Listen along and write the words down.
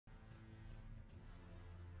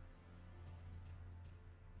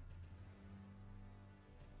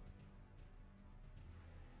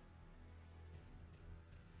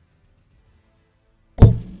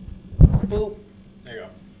Boop. There you go.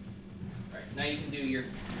 Alright, now you can do your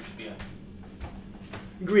spiel.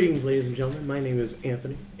 Greetings, ladies and gentlemen. My name is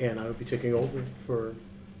Anthony, and I will be taking over for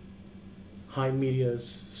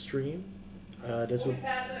HIMedia's stream. We'll be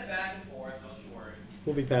passing it back and forth, don't you worry.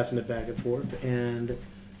 We'll be passing it back and forth, and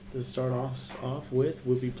to start off with,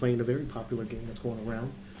 we'll be playing a very popular game that's going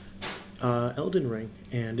around, Elden Ring,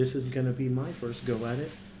 and this is going to be my first go at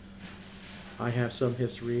it. I have some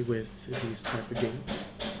history with these type of games.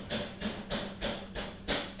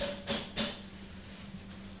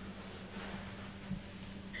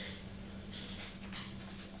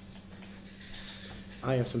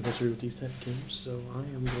 I have some history with these type of games, so I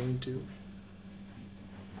am going to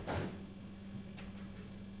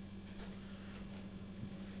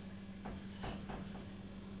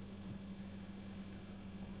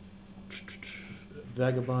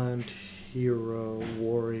Vagabond, Hero,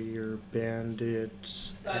 Warrior,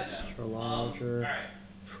 Bandit, Astrologer,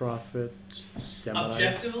 Prophet, Samurai.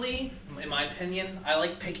 Objectively, in my opinion, I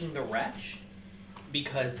like picking the Wretch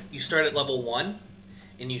because you start at level 1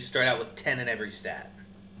 and you start out with 10 in every stat.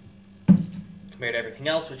 Compared to everything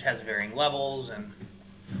else, which has varying levels and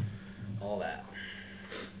all that.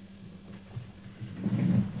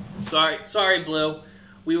 Sorry, Blue.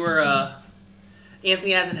 We were,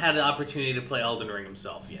 Anthony hasn't had the opportunity to play Elden Ring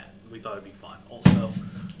himself yet. We thought it'd be fun. Also,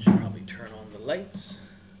 should probably turn on the lights.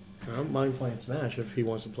 I don't mind playing Smash if he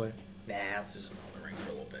wants to play. Nah, let's just Elden Ring for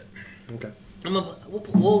a little bit. Okay.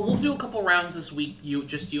 We'll do a couple rounds this week.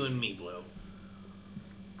 Just you and me, Blue.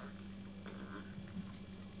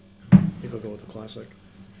 I think I'll go with the classic.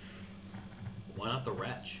 Why not the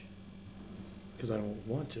Wretch? Because I don't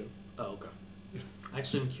want to. Oh, okay.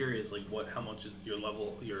 Actually, I'm curious, like, how much is your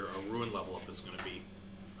level, your ruin level up is going to be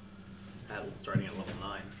starting at level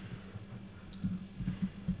 9.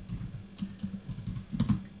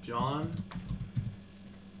 John.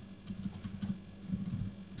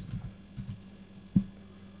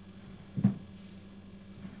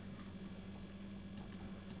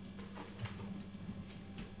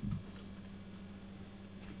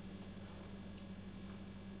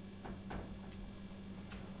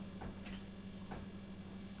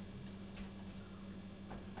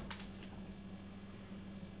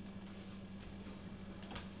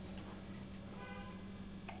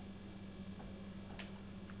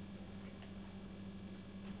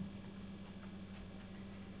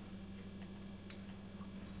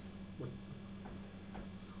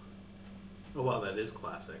 Oh wow, that is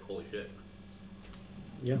classic. Holy shit.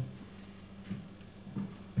 Yeah.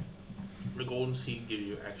 The Golden Seed gives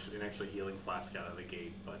you an extra healing flask out of the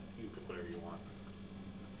gate, but you can pick whatever you want.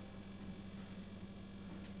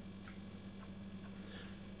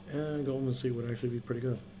 And Golden Seed would actually be pretty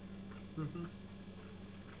good. Mm-hmm.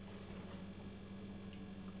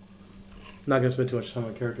 Not going to spend too much time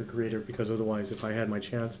on character creator because otherwise, if I had my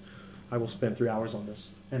chance, I will spend 3 hours on this.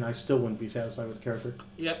 And I still wouldn't be satisfied with the character.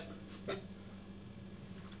 Yep.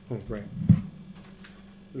 Oh, right.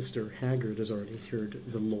 Mr. Haggard has already heard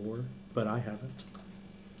the lore, but I haven't.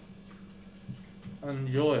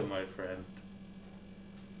 Enjoy, my friend.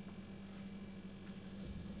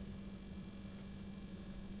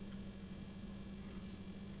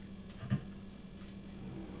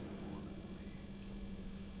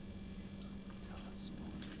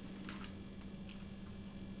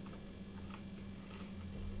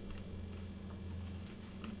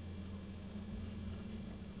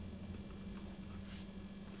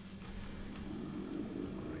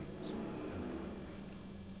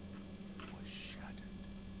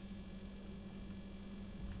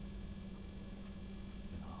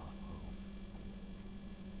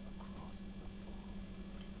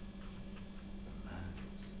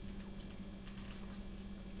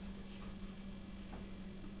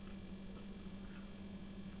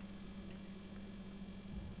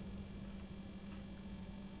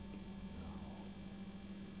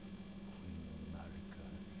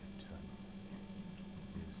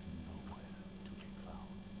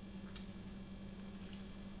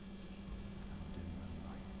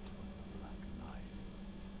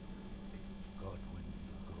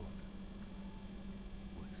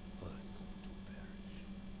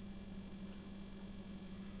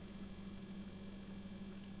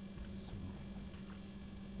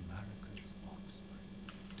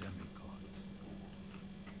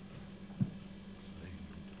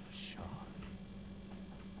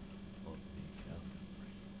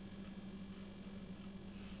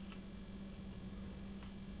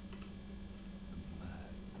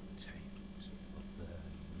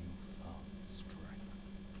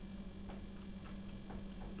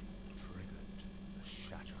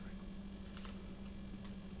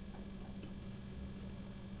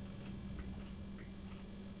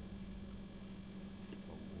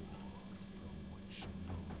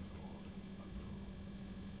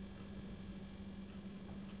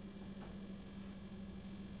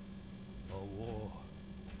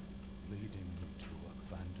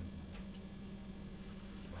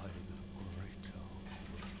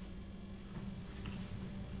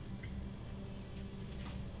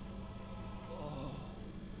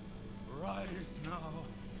 Arise now,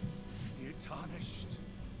 ye tarnished,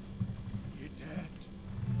 ye dead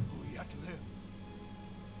who yet live.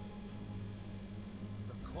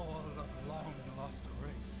 The call of long-lost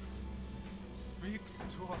grace speaks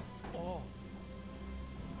to us all.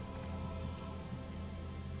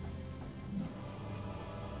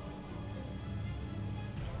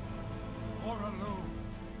 Oralu,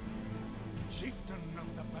 chieftain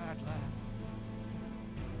of the Badlands,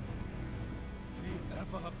 the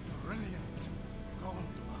ever-brilliant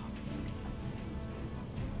Gold Mask.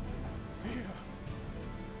 Fear,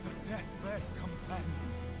 the deathbed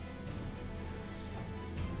companion,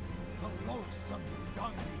 the loathsome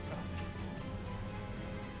dung-eater,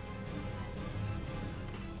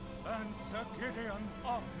 and Sir Gideon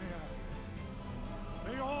Ofnir,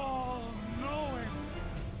 the all-knowing.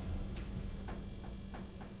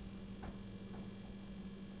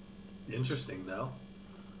 Interesting, though.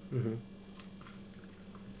 Mm-hmm.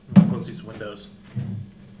 Close these windows.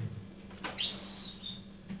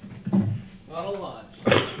 Not a lot.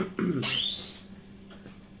 Just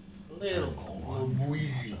a little cold. A little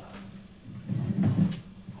wheezy.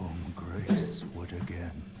 Whom grace would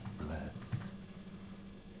again bless.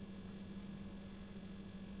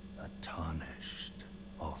 A tarnished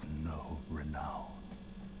of no renown.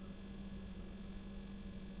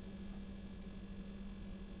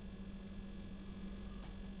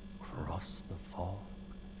 Cross the fog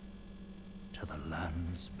to the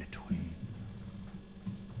lands between.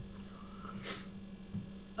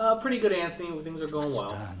 Pretty good, Anthony. Things are going well.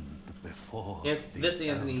 Stand before This the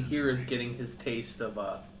Anthony Elden here is getting his taste of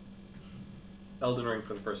Elden Ring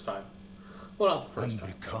for the first time. Well, not the first and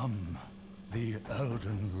time. become the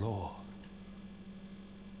Elden Lord.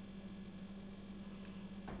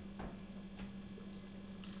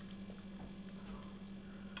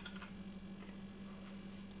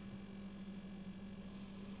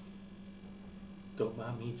 Don't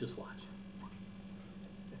mind me, just watch.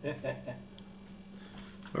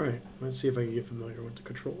 Alright, let's see if I can get familiar with the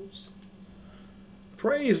controls.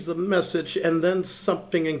 Praise the message and then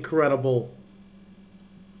something incredible.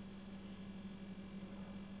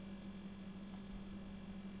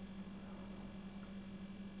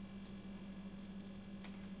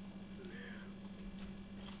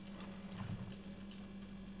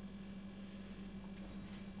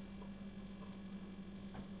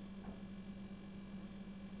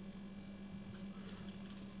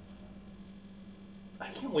 I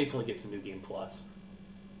can't wait till I get to New Game Plus.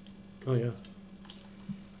 Oh yeah.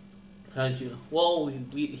 How'd you? Well,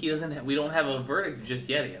 he doesn't. We don't have a verdict just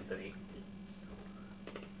yet, Anthony.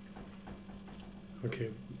 Okay.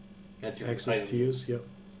 Got your Access item. to use, yep.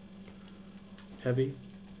 Heavy,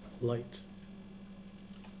 light.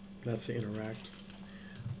 That's the interact.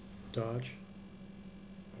 Dodge.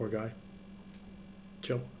 Poor guy.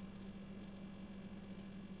 Jump.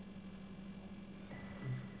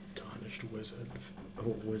 Tarnished wizard.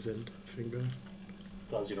 Oh, wizard finger.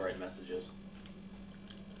 Allows you to write messages.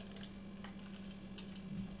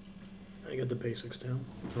 I got the basics down.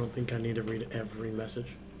 I don't think I need to read every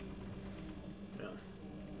message.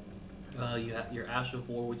 Yeah. You have your Ash of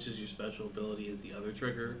War, which is your special ability, is the other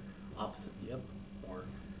trigger. Opposite, yep. Or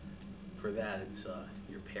for that, it's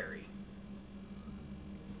your parry.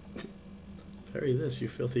 Parry this, you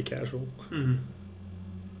filthy casual. Mm-hmm.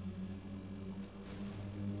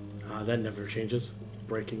 Ah, that never changes.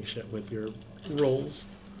 Breaking shit with your rolls.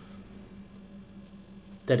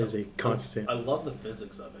 That is a constant. I love the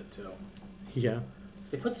physics of it too. Yeah.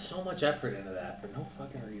 They put so much effort into that for no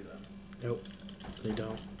fucking reason. Nope. They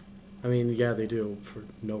don't. I mean, yeah, they do for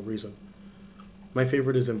no reason. My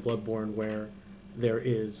favorite is in Bloodborne, where there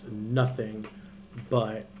is nothing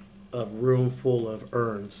but a room full of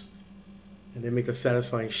urns. And they make a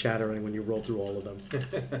satisfying shattering when you roll through all of them.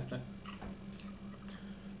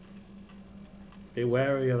 Be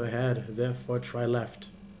wary of ahead, therefore try left.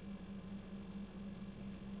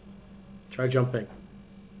 Try jumping.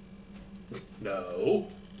 No.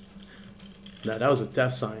 Nah, that was a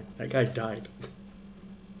death sign. That guy died.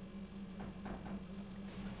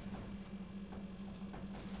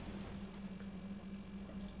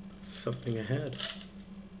 Something ahead.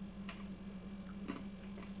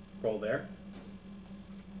 Roll there.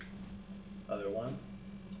 Other one.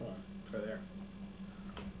 Come on, try there.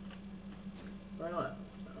 Why not?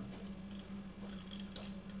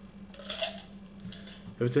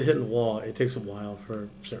 If it's a hidden wall, it takes a while for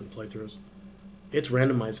certain playthroughs. It's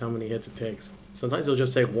randomized how many hits it takes. Sometimes it'll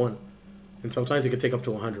just take one, and sometimes it could take up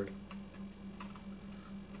to 100.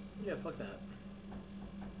 Yeah, fuck that.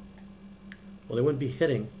 Well, they wouldn't be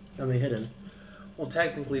hitting. I mean, hidden. Well,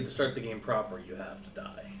 technically, to start the game proper, you have to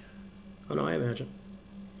die. Oh no, I imagine.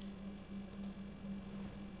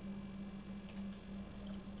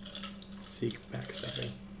 Seek backstabbing.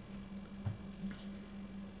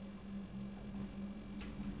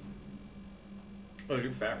 Oh,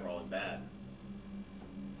 you're fat rolling bad.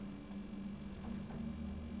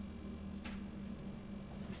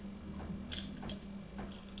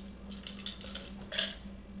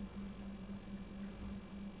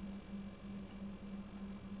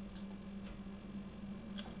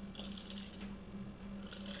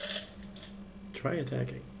 Try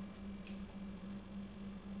attacking.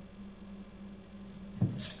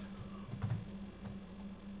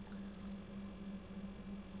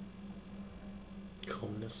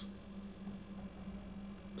 Calmness.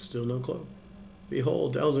 Still no clue.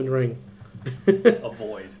 Behold, Elden Ring.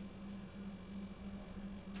 Avoid.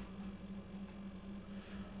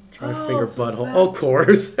 Try finger butthole. Of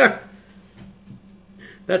course.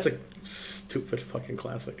 That's a stupid fucking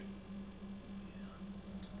classic.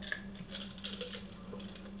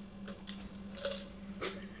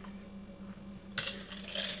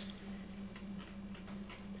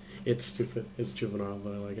 It's stupid. It's juvenile,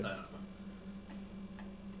 but I like it. I don't know.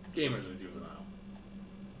 Gamers are juvenile.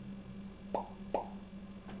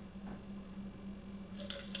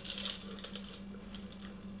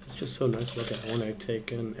 It's just so nice to look at when I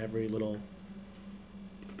take in every little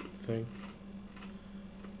thing.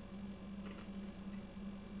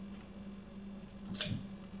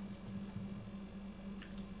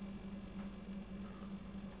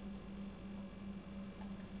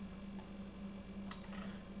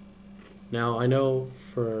 Now, I know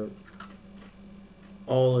for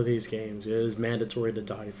all of these games, it is mandatory to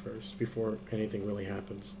die first before anything really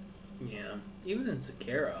happens. Yeah. Even in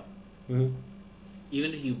Sekiro. Mm-hmm.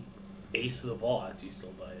 Even if you ace the boss, you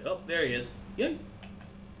still die. Oh, there he is. Yay.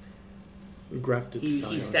 Grafted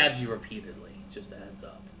He stabs you repeatedly, just a heads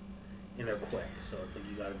up. And they're quick, so it's like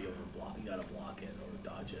you gotta be able to block. You gotta block it or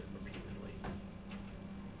dodge it repeatedly.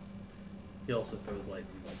 He also throws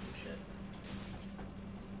lightning bolts and shit.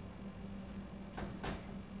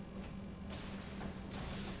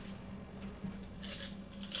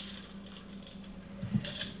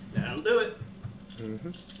 That'll do it.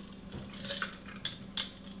 Mm-hmm.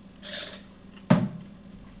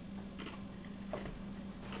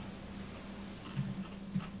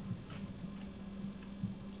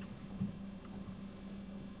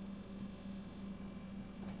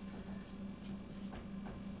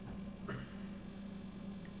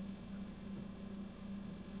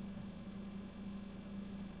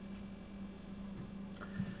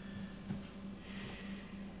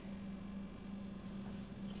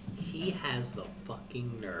 He has the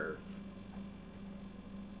fucking nerve.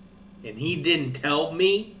 And he didn't tell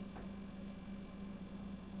me.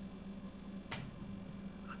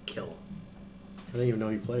 I'll kill him. I didn't even know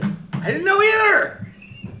you played. I didn't know either!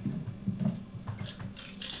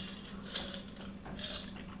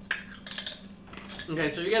 Okay,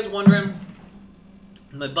 so you guys wondering,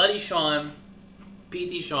 my buddy Sean,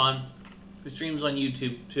 PT Sean, who streams on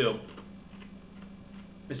YouTube too,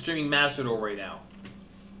 is streaming Master Duel right now.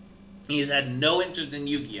 He has had no interest in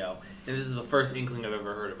Yu-Gi-Oh! And this is the first inkling I've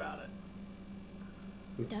ever heard about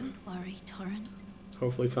it. Don't worry, Torrent.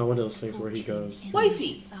 Hopefully it's not one of those things where he goes...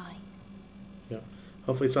 Wifey! Yeah.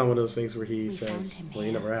 Hopefully it's not one of those things where he We says, found him well,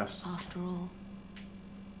 you here, never asked. After all.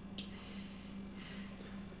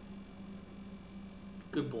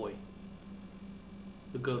 Good boy.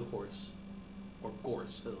 The goat horse. Or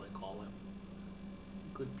gorse, as I call him.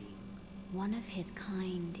 Good bean. One of his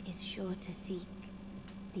kind is sure to seek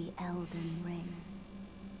the Elden Ring.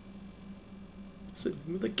 Sit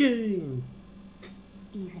with the king!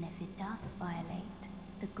 Even if it does violate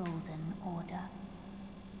the Golden Order.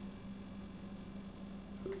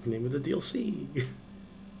 Name of the DLC.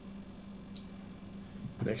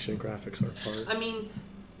 Next gen graphics are part. I mean,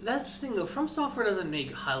 that's the thing though. From Software doesn't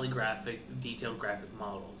make highly detailed graphic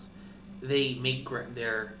models. They make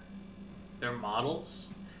their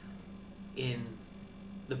models in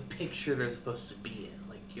the picture they're supposed to be in.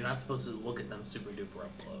 Like, you're not supposed to look at them super duper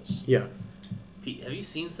up close. Yeah. Have you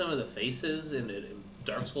seen some of the faces in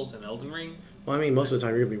Dark Souls and Elden Ring? Well, I mean, most of the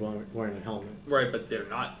time you're going to be wearing a helmet. Right, but they're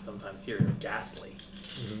not sometimes here. They're ghastly.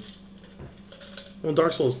 Mm-hmm. Well,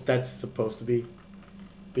 Dark Souls, that's supposed to be.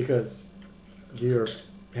 Because you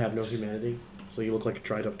have no humanity, so you look like a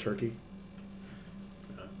dried up turkey.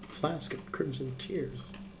 Flask of Crimson Tears.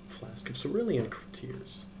 Flask of Cerulean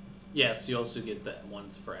Tears. Yes, you also get the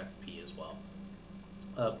ones for FP as well.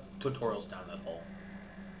 Tutorials down that hole.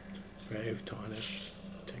 Brave tarnish,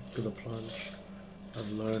 take the plunge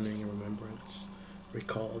of learning and remembrance.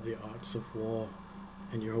 Recall the arts of war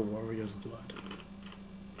and your warrior's blood.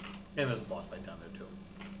 And there's a boss fight down there too.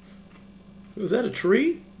 Was that a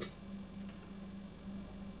tree?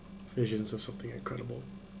 Visions of something incredible.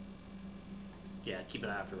 Yeah, keep an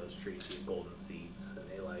eye out for those trees with golden seeds, and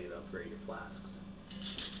they allow you to upgrade your flasks.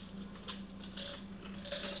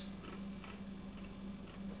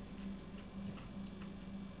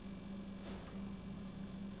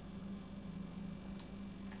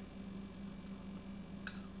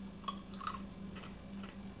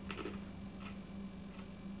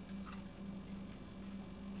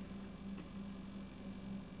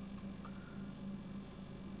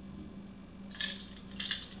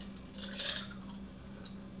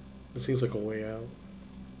 It seems like a way out.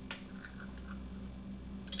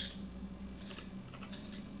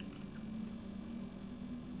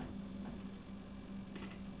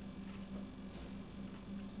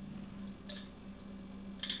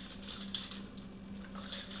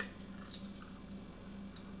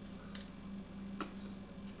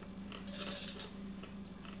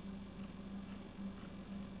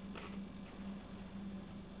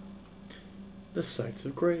 The sights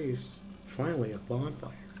of grace. Finally, a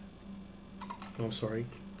bonfire. Oh, I'm sorry.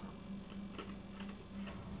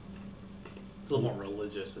 It's a little more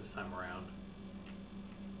religious this time around.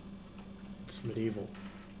 It's medieval.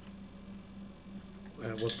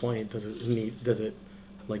 At what point does it need? Does it,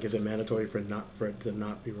 like, is it mandatory for it to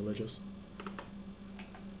not be religious?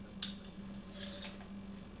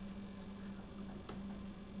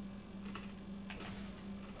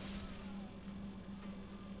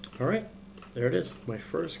 All right, there it is. My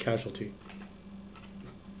first casualty.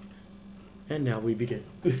 And now we begin.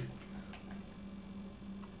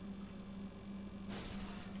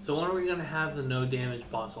 So when are we gonna have the no damage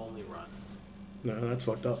boss only run? No, that's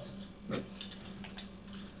fucked up.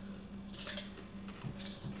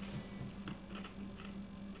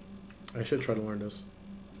 I should try to learn this.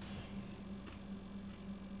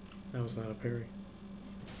 That was not a parry.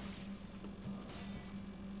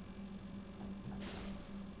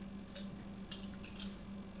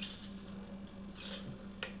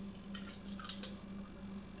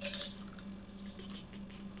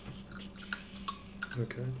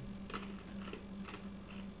 Okay.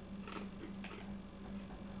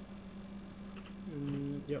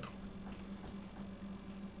 Yep.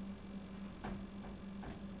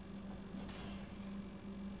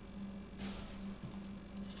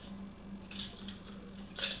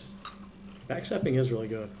 Backstepping is really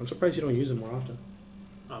good. I'm surprised you don't use it more often.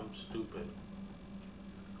 I'm stupid.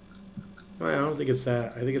 I don't think it's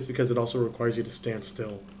that. I think it's because it also requires you to stand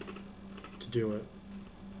still to do it.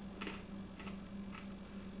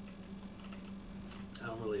 I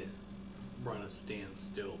don't really run a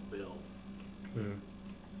standstill build.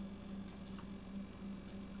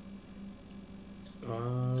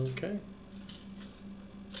 Okay.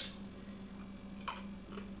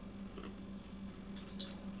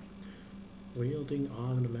 Wielding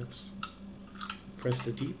ornaments. Press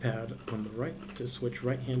the D-pad on the right to switch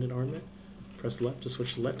right-handed armament. Press left to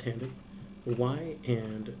switch left-handed. Y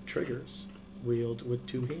and triggers. Wield with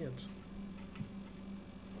two hands.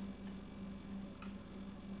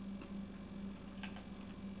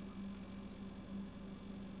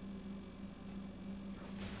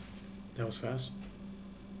 That was fast.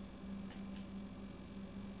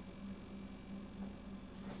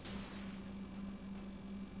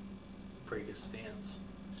 Break his stance.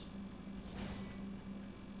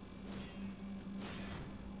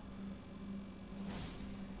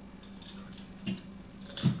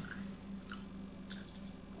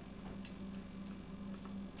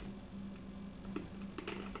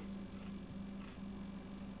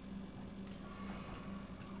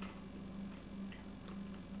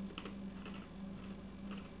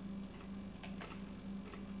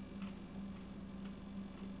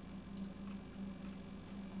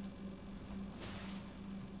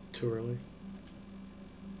 Too early.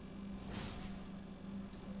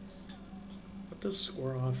 What does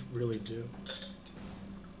square off really do?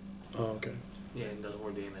 Oh, okay. Yeah, it does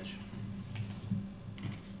more damage.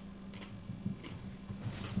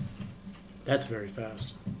 That's very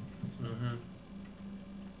fast. Mm-hmm.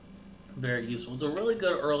 Very useful. It's a really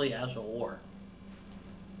good early Agile War.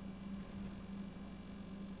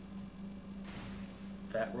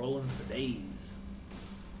 Fat rolling for days.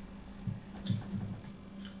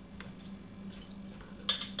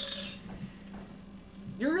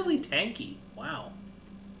 You're really tanky. Wow.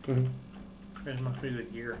 There's must be the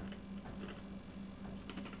gear.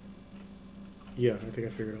 Yeah, I think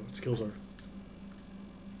I figured out what skills are.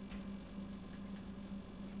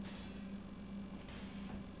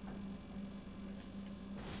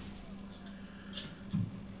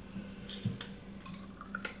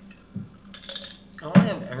 I don't think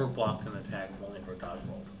I've ever blocked an attack only for a dodge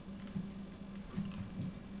roll.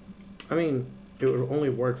 I mean, it would only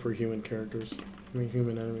work for human characters. I mean,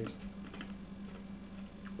 human enemies.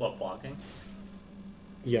 What, blocking?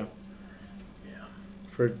 Yeah. Yeah.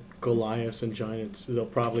 For Goliaths and Giants, they'll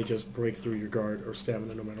probably just break through your guard or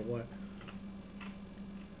stamina no matter what.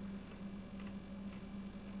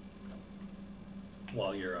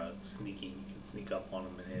 While you're sneaking, you can sneak up on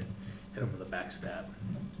them and hit them with a backstab.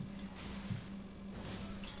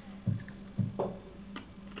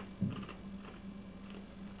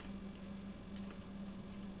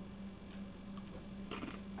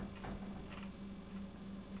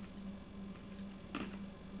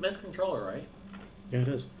 Best controller, right? Yeah, it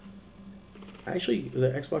is. Actually, the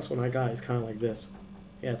Xbox One I got is kind of like this.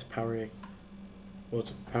 Yeah, it's Power A. Well,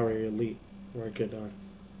 it's Power A Elite, where I could,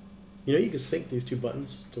 you know, you can sync these two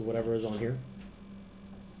buttons to whatever is on here.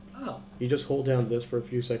 Oh. You just hold down this for a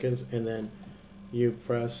few seconds, and then you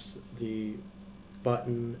press the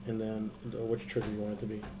button, and then which trigger you want it to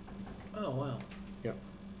be. Oh, wow. Yeah.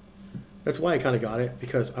 That's why I kind of got it,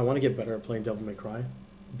 because I want to get better at playing Devil May Cry,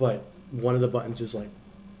 but one of the buttons is like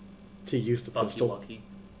to use the pistol. Lucky.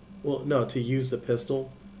 Well, no, to use the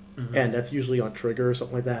pistol, and that's usually on trigger or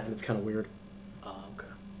something like that, and it's kind of weird. Oh, okay.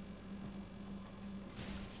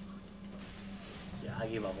 Yeah, I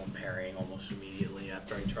gave up on parrying almost immediately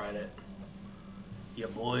after I tried it. Yeah,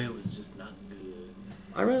 boy, it was just not good.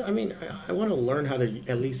 I want to learn how to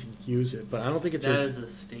at least use it, but I don't think it's that is a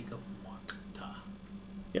stake of Wakta.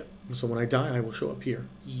 Yep. So when I die, I will show up here.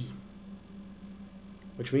 Yeah.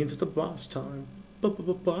 Which means it's a boss time.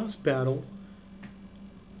 Boss battle.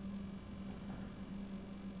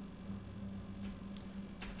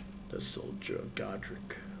 The Soldier of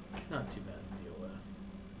Godric. Not too bad to deal with.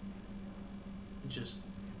 Just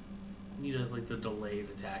need a, like the delayed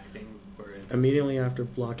attack thing where it Immediately after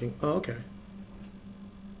blocking. Oh, okay.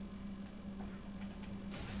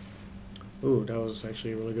 Ooh, that was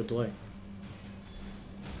actually a really good delay.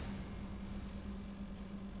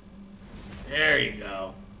 There you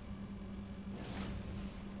go.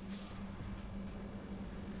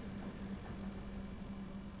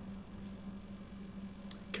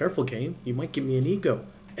 Careful, game. You might give me an ego.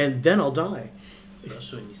 And then I'll die.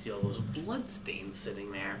 Especially when you see all those blood stains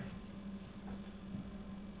sitting there.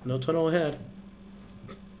 No tunnel ahead.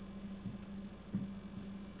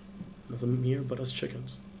 Nothing here but us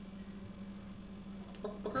chickens.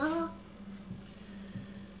 Oh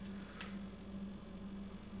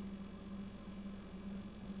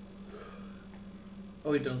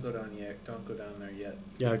wait, don't go down yet. Don't go down there yet.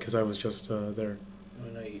 Yeah, because I was just there. Oh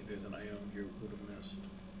no, there's an item you would have missed.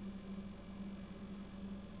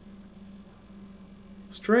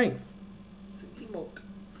 Strength. It's an emote.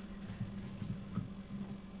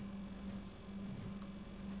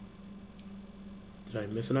 Did I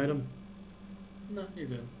miss an item? No, you're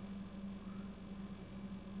good.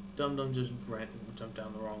 Dum Dum just jumped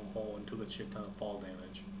down the wrong hole and took a shit ton of fall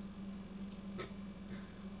damage.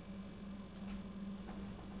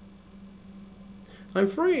 I'm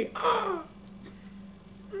free! Ah!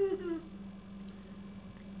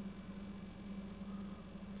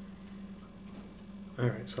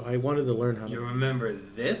 Alright, so I wanted to learn how to... You remember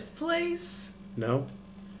this place? No?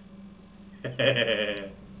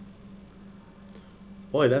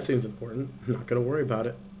 Boy, that seems important. I'm not gonna worry about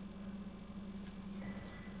it.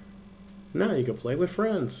 Now you can play with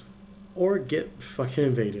friends. Or get fucking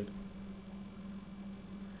invaded.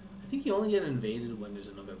 I think you only get invaded when there's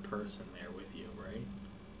another person there with you, right?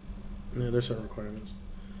 No, there's some requirements.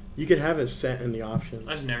 You could have it set in the options.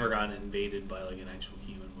 I've never gotten invaded by like an actual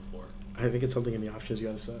human before. I think it's something in the options you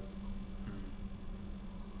gotta set.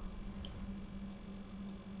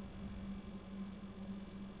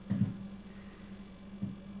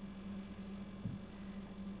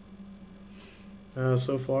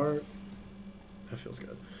 So far, that feels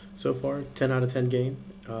good. So far, 10 out of 10 game.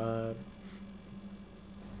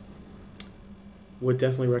 Would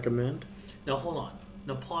definitely recommend. No, hold on.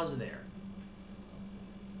 No, pause there.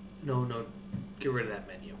 No, get rid of that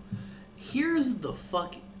menu. Here's the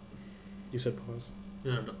fuck. You said pause.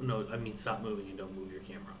 No, I mean stop moving and don't move your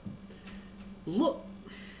camera. Look.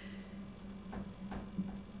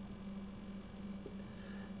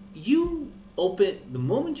 You open, the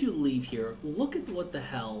moment you leave here, look at what the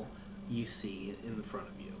hell you see in the front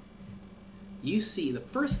of you. You see, the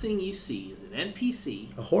first thing you see is an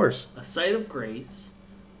NPC. A horse. A site of grace.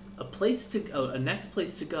 A place to go, a next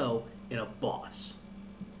place to go, and a boss.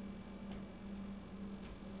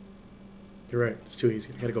 You're right. It's too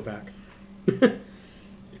easy. I gotta go back.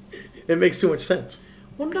 It makes too much sense.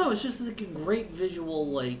 Well, no, it's just like a great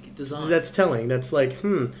visual, like, design. That's telling. That's like,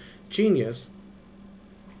 genius.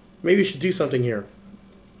 Maybe you should do something here.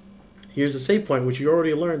 Here's a save point, which you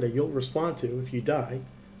already learned that you'll respond to if you die.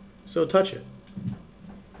 So touch it.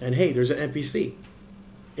 And hey, there's an NPC.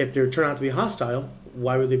 If they turn out to be hostile,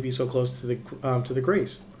 why would they be so close to the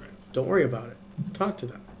Grace? Right. Don't worry about it. Talk to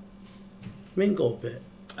them. Mingle a bit.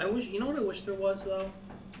 I wish, you know what I wish there was though?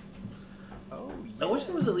 Oh, I wish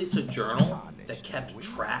there was at least a journal that kept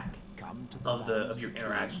track of your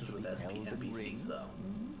interactions with NPCs though.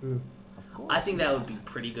 Mm. I think that would be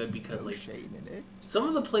pretty good because like some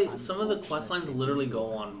of the quest lines literally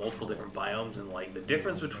go on multiple different biomes, and like the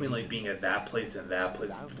difference between like being at that place and that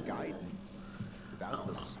place. Guidance, without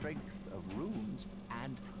the strength of runes,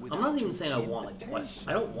 and I'm not even saying I want like quest.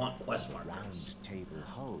 I don't want quest markers.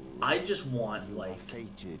 I just want like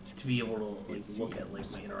to be able to like look at like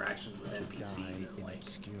my interactions with NPCs and like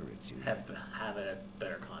have it as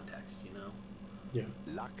better context, you know? Yeah.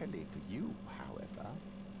 Luckily for you, however,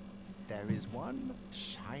 there is one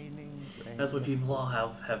shining. That's what people all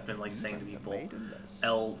have been like saying to people.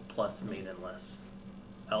 L plus maidenless.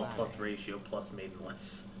 L plus ratio plus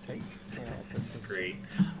maidenless. Take care. It's great.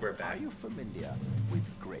 We're back. Are you familiar with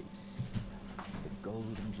grace? The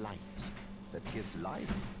golden light that gives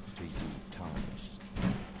life to you tarnished.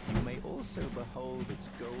 You may also behold its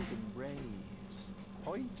golden rays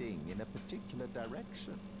pointing in a particular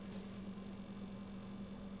direction.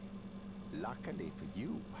 Luckily for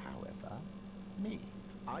you, however, me.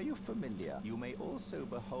 Are you familiar? You may also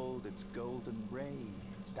behold its golden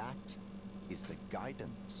rays. That is the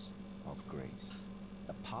guidance of grace.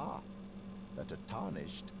 A path that a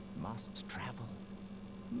tarnished must travel.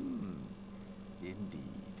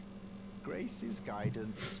 Indeed. Grace's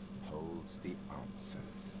guidance holds the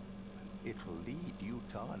answers. It will lead you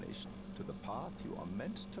tarnished to the path you are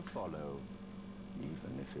meant to follow,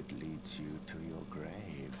 even if it leads you to your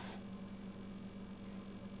grave.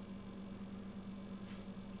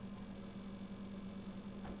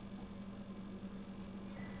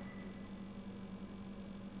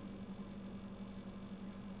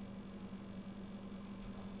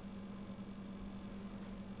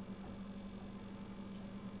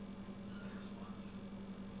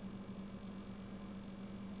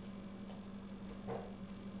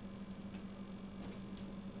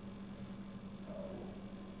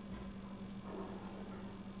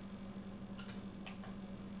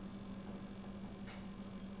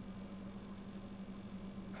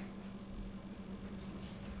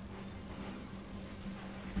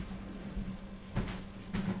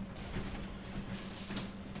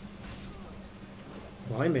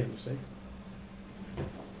 Well, I made a mistake.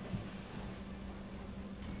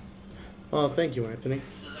 Oh, thank you, Anthony.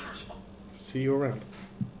 See you around.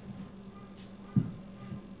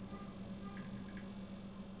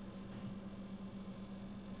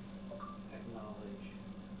 Acknowledge.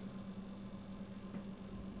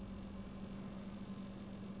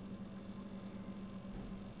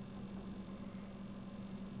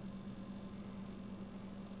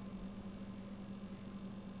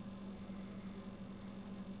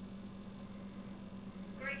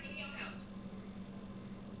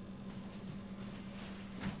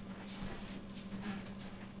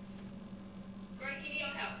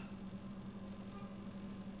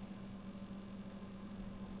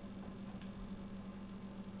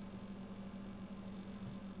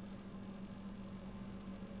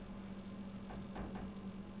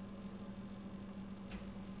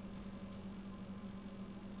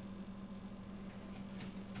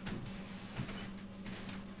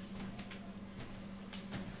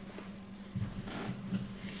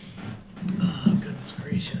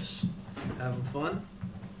 Having fun?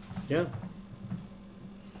 Yeah.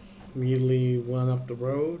 Immediately went up the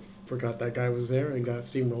road, forgot that guy was there, and got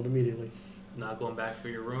steamrolled immediately. Not going back for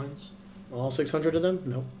your ruins? All 600 of them?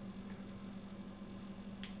 Nope.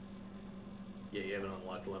 Yeah, you haven't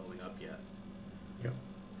unlocked leveling up yet. Yep.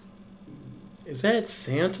 Is that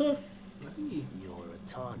Santa? You're a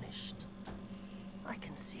tarnished. I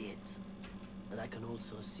can see it. But I can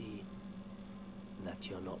also see that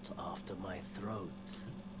you're not after my throat.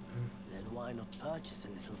 Then why not purchase a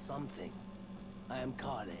little something? I am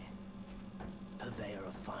Kale, purveyor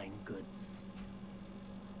of fine goods.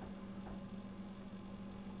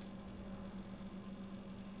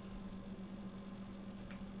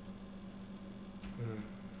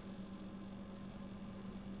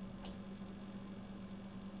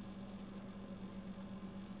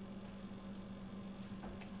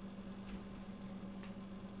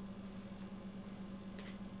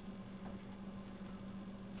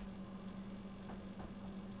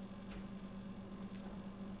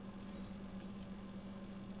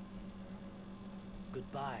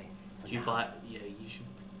 Goodbye. You buy? Yeah, you should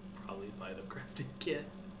probably buy the crafting kit.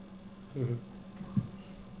 Mm-hmm.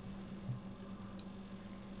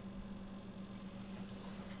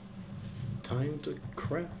 time to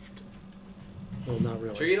craft. Well, not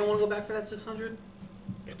really. Sure you don't want to go back for that 600?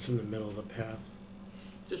 It's in the middle of the path.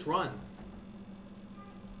 Just run.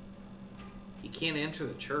 You can't enter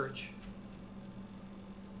the church.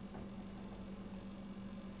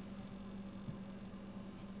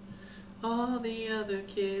 All the other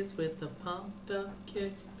kids with the pumped up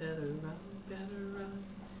kicks better run,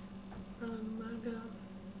 run, my God.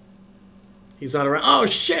 He's not around. Oh,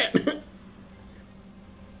 shit!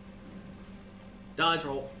 Dodge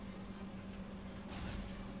roll.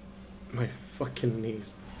 My fucking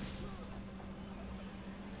knees.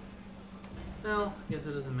 Well, I guess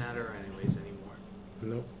it doesn't matter anyways anymore.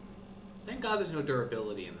 Nope. Thank God there's no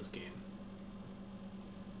durability in this game.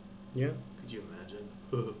 Yeah. Could you imagine?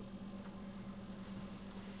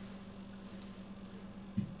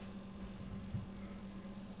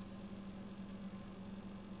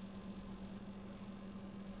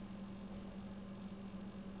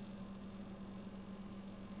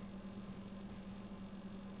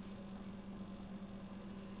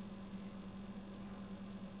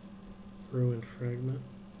 Ruined fragment.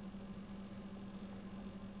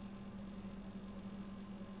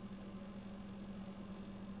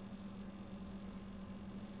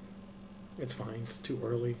 It's fine. It's too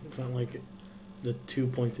early. It's not like the 2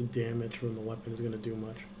 points of damage from the weapon is going to do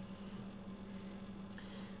much.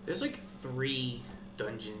 There's like 3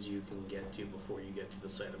 dungeons you can get to before you get to the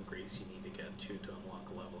site of grace you need to get to unlock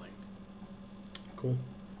leveling. Cool.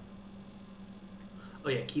 Oh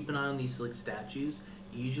yeah, keep an eye on these like statues.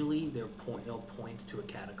 Usually they'll point to a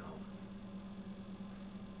catacomb.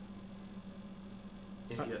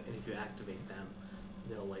 And if you activate them,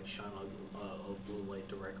 they'll like shine a blue light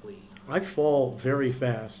directly. I fall very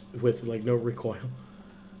fast with like no recoil.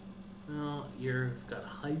 Well, you've got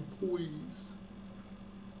high poise.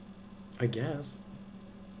 I guess.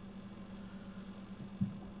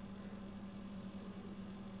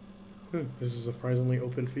 This is a surprisingly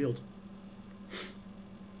open field.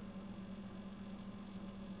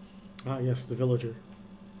 Ah, yes, the villager.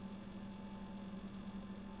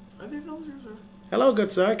 Are they villagers or? Hello,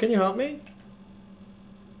 good sir. Can you help me?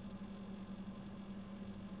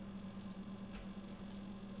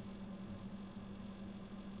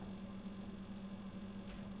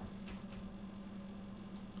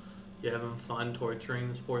 You having fun torturing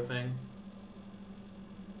this poor thing?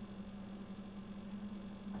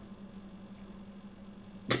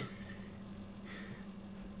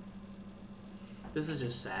 This is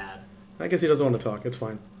just sad. I guess he doesn't want to talk. It's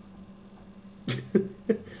fine.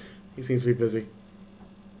 He seems to be busy.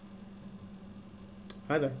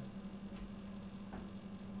 Hi there.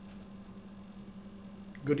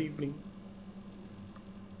 Good evening.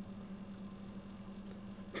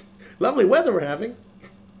 Lovely weather we're having.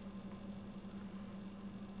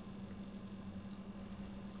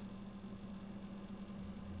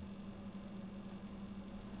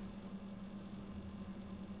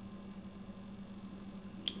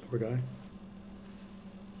 Poor guy.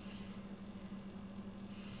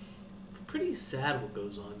 Pretty sad what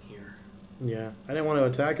goes on here. Yeah, I didn't want to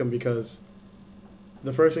attack him because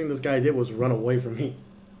the first thing this guy did was run away from me.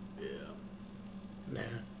 Yeah. Nah.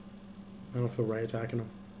 I don't feel right attacking him.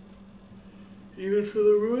 Even for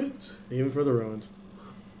the ruins? Even for the ruins.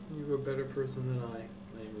 You're a better person than I.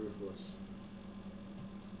 I am ruthless.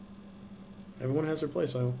 Everyone has their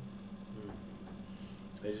place, though.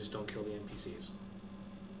 They just don't kill the NPCs.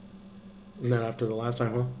 And then after the last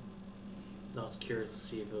time, huh? I was curious to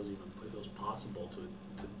see if it was possible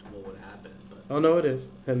to what would happen. But Oh, no, it is.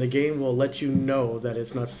 And the game will let you know that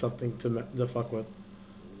it's not something to fuck with.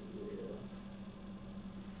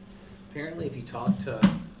 apparently, if you talk to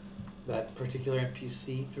that particular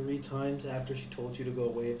NPC 3 times after she told you to go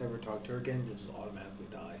away and never talk to her again, you'll just automatically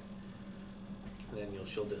die. And then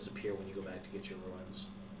she'll disappear when you go back to get your ruins.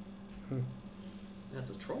 That's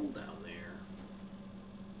a troll down there.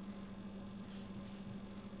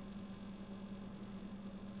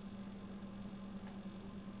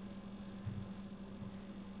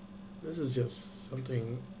 This is just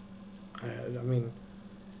something, I mean,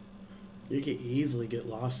 you could easily get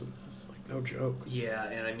lost in this, like, no joke. Yeah,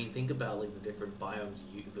 and I mean, think about, like, the different biomes,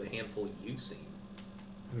 the handful you've seen.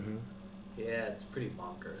 Mm-hmm. Yeah, it's pretty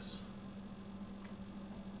bonkers.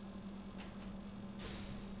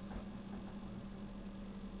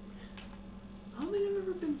 I don't think I've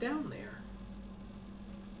ever been down there.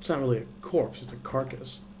 It's not really a corpse, it's a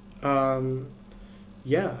carcass.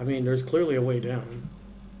 Yeah, I mean, there's clearly a way down.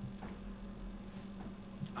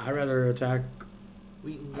 I'd rather attack...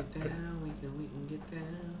 We can get down, we can get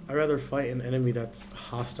down. I'd rather fight an enemy that's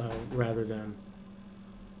hostile rather than,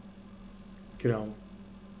 you know,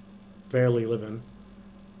 barely living.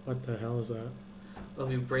 What the hell is that? Well,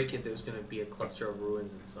 if you break it, there's going to be a cluster of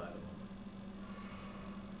ruins inside of them.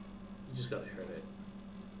 You just gotta hurt it.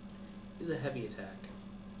 Use a heavy attack.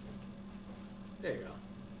 There you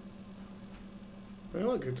go. Hey,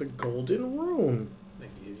 look, it's a golden rune.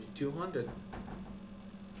 That gives you 200.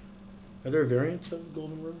 Are there variants of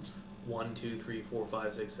golden runes? 1, 2, 3, 4,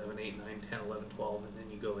 5, 6, 7, 8, 9, 10, 11, 12, and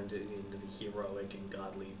then you go into the heroic and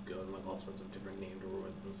godly, go and like all sorts of different named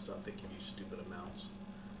ruins and stuff that give you stupid amounts.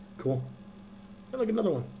 Cool. Hey, look,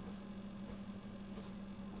 another one.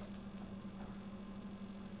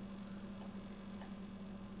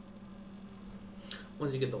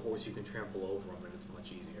 Once you get the horse, you can trample over them, and it's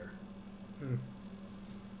much easier. Hmm.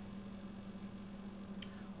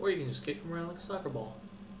 Or you can just kick them around like a soccer ball.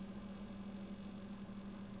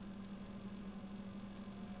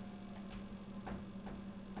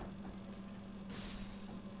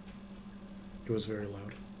 It was very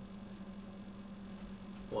loud.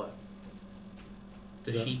 What?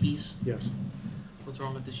 The Yeah. sheepies? Yes. What's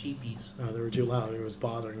wrong with the sheepies? They were too loud. It was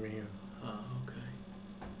bothering me. Oh, okay.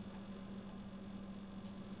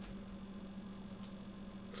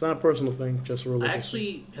 It's not a personal thing, just a religious I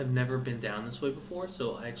actually have never been down this way before,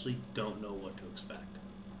 so I actually don't know what to expect.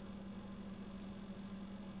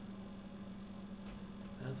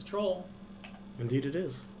 That's a troll. Indeed it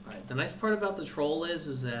is. Alright, the nice part about the troll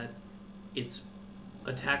is that its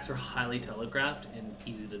attacks are highly telegraphed and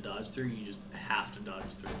easy to dodge through. You just have to dodge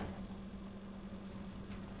through.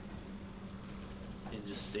 And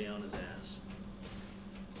just stay on his ass.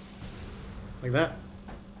 Like that.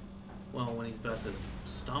 Well, when he's about to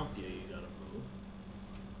stomp you, you gotta move.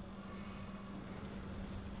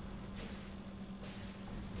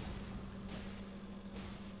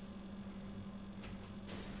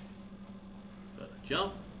 Gotta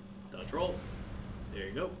jump, dodge roll. There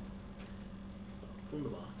you go.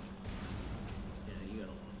 Wunderbar. Yeah, you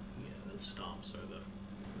gotta. Yeah, those stomps are the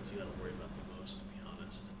ones you gotta worry about the most, to be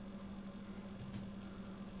honest.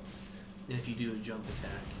 And if you do a jump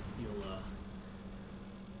attack, you'll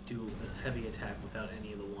do a heavy attack without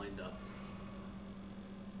any of the wind up.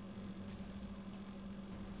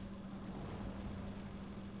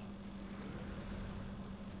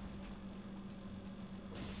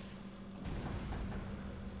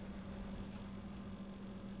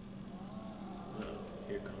 Oh,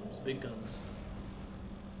 here comes big guns.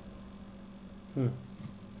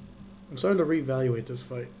 I'm starting to reevaluate this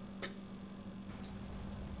fight.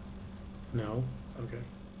 No? Okay.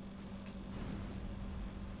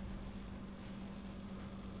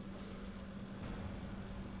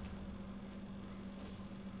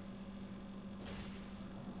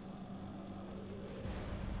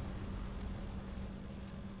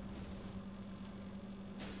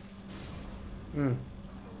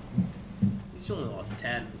 He's only lost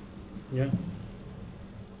 10. Yeah.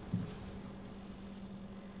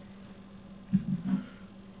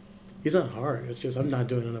 He's not hard. It's just I'm not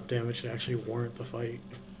doing enough damage to actually warrant the fight.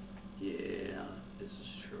 Yeah, this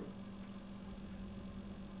is true.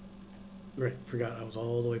 Right. Forgot I was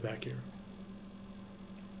all the way back here.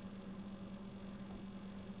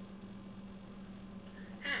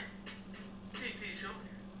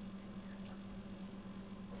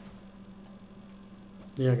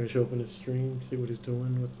 You're not gonna show up in his stream, see what he's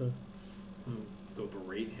doing with the. Go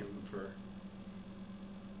berate him for.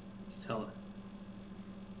 Just tell it.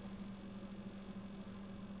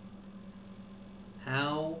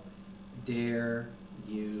 How dare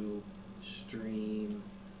you stream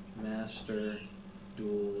Master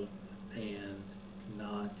Duel and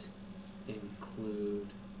not include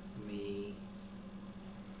me,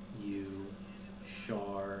 you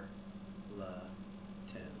charlatan?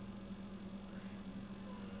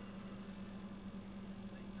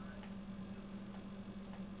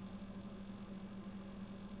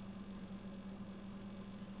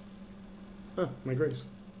 Huh, my grace.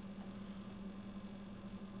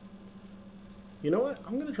 You know what?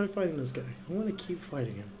 I'm gonna try fighting this guy. I'm gonna keep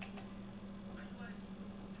fighting him.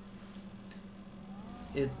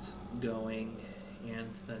 It's going.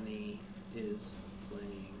 Anthony is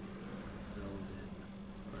playing Elden.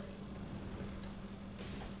 Right.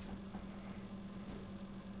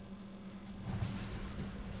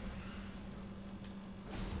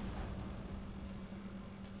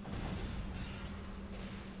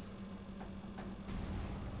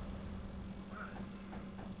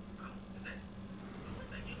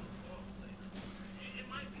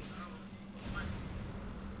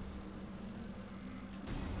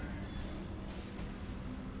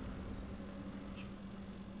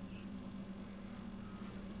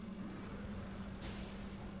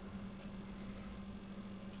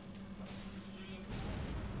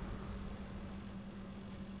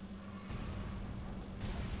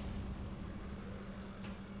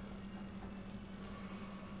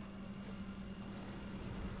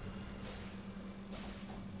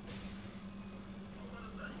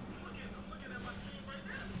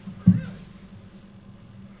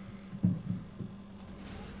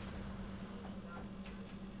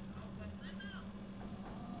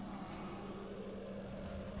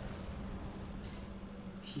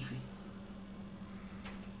 Excuse me.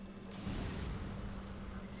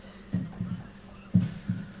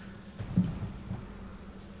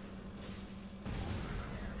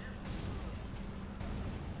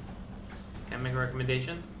 Can I make a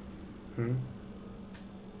recommendation? Hmm.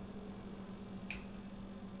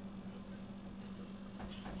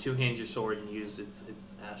 Two-hand your sword and use its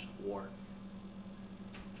Ash of War.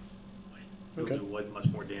 It'll Okay. do much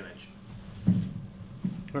more damage.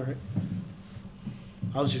 All right.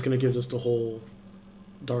 I was just gonna give this the whole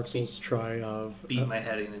Dark Souls try of Beat my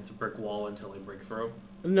head against a brick wall until I break through.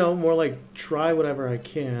 No, more like try whatever I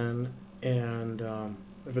can, and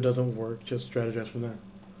if it doesn't work, just strategize from there.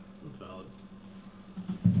 That's valid.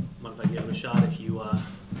 What if I give it a shot if you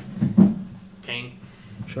can't?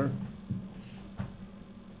 Sure.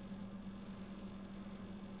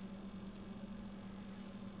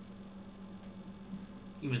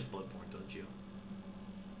 You miss Bloodborne, don't you?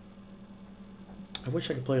 I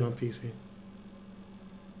wish I could play it on PC.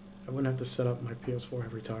 I wouldn't have to set up my PS4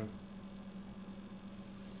 every time.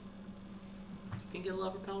 Do you think it'll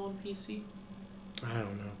ever come on PC? I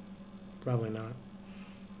don't know. Probably not. I'm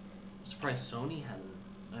surprised Sony hasn't.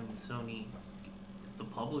 I mean, Sony is the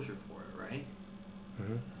publisher for it, right?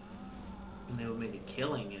 Mm-hmm. And they would make a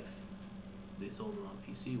killing if they sold it on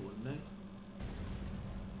PC, wouldn't they?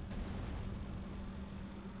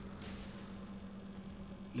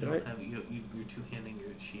 You don't have you're two-handing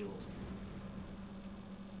your shield.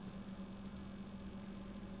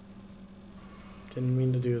 Didn't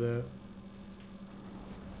mean to do that.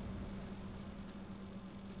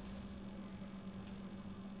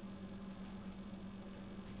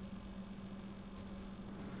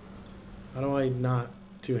 How do I not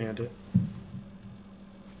two-hand it?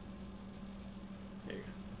 There you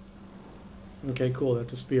go. Okay, cool.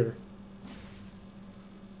 That's a spear.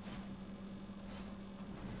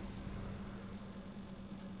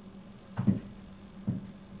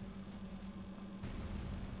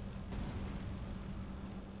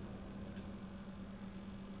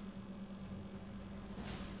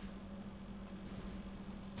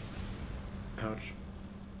 Ouch.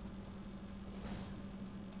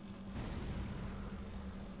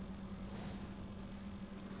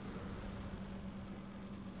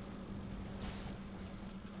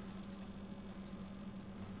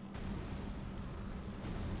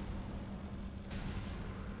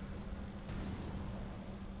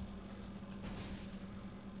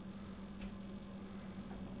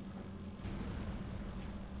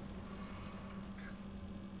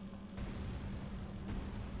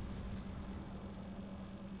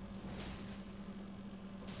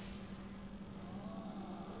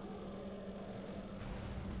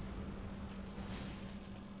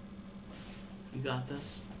 You got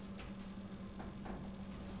this.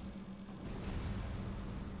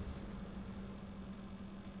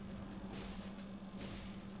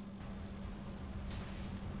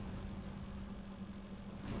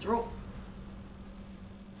 Let's roll.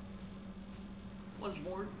 Once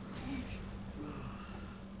more.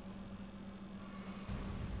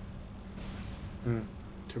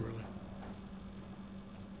 Too early.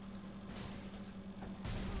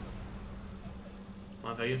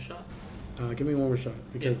 Want to take a shot? Give me one more shot,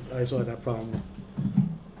 because I still had that problem.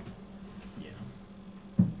 Yeah.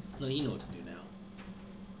 No, you know what to do now.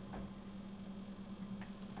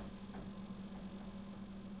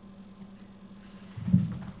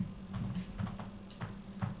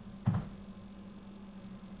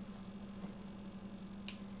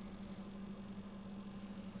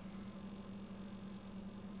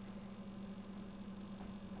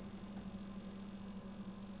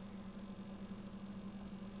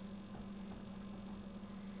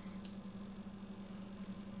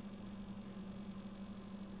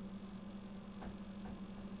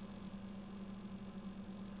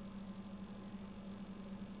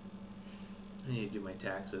 I need to do my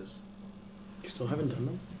taxes. You still haven't done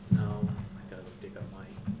them? No, I gotta go dig up my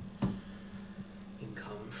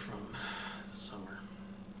income from the summer.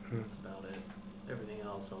 That's about it. Everything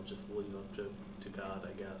else I'll just leave up to God,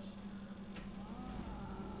 I guess.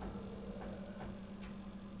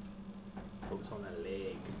 Focus on that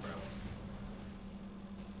leg, bro.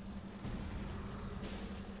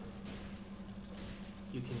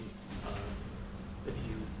 You can, if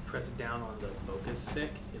you press down on the focus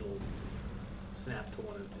stick, it'll snap to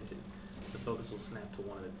one of the focus will snap to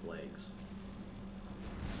one of its legs.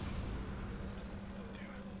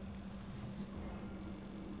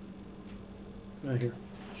 Right here.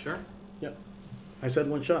 Sure. Yep. I said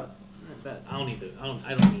one shot. I don't need the I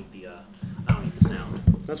don't need the sound.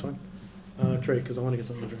 That's fine. Trade, because I want to get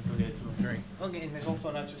something to drink. Okay, so drink. Okay, and there's also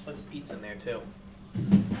an extra slice of pizza in there too. Oh,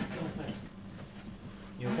 thanks.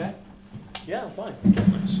 You okay? Yeah, I'm fine.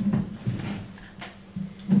 Nice.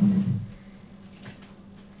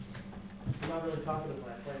 I'm not really talkative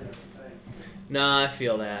when I play, that's the thing. Nah, I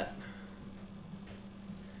feel that.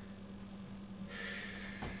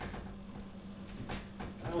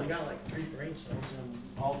 I only got like 3 brain cells, and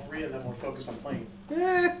all 3 of them were focused on playing.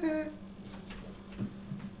 I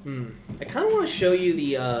kind of want to show you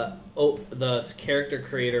the character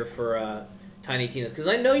creator for Tiny Tina's, because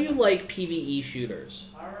I know you like PvE shooters.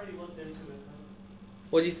 I already looked into it.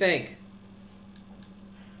 What'd you think?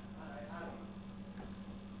 I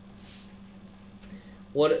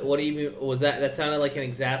don't know. What do you mean? Was that sounded like an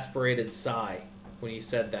exasperated sigh when you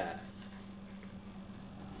said that?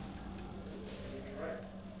 You're right.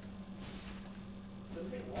 It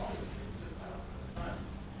doesn't get long. It's just, I don't know. It's not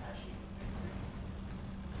patchy.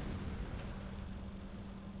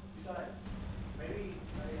 Besides, maybe,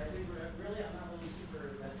 I think really I'm not really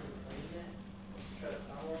super invested in playing it because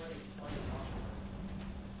I'm already playing Monster.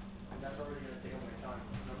 And that's already going to take up my time.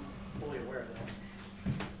 I'm fully aware of that.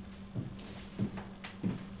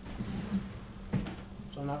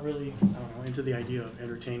 So I'm not really, I don't know, into the idea of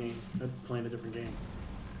entertaining, playing a different game.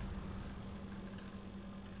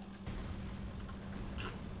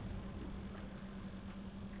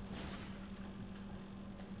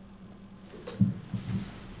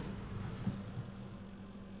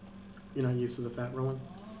 You're not used to the fat rolling?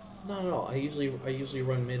 No. I usually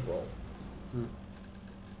run mid roll. Hmm.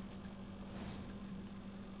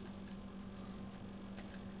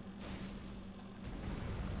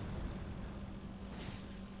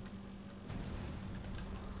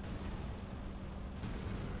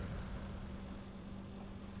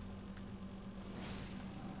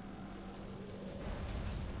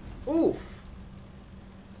 Oof.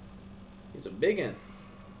 He's a big one.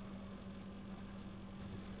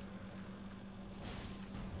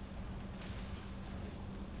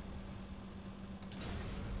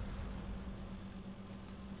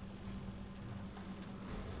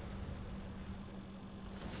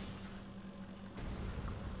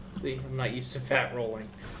 See, I'm not used to fat rolling.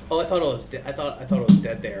 Oh, I thought it was. I thought it was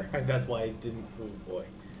dead there. That's why I didn't. Oh boy.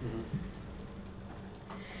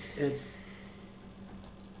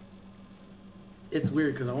 It's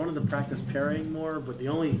weird because I wanted to practice parrying more, but the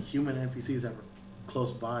only human NPCs that were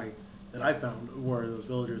close by that I found were those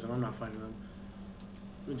villagers, and I'm not fighting them.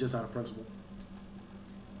 Just out of principle.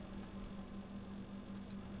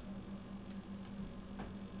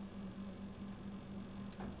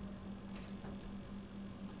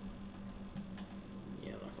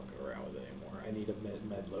 Yeah, I'm not fucking around with it anymore. I need a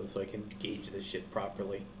med load so I can gauge this shit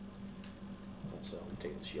properly. Also, I'm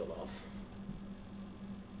taking the shield off.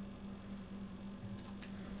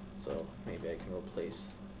 So maybe I can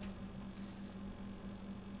replace.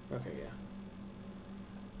 Okay, yeah.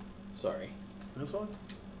 Sorry. That's fine.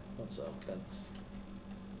 Also, that's.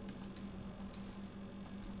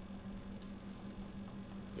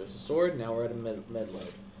 There's a sword. Now we're at a med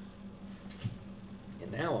load.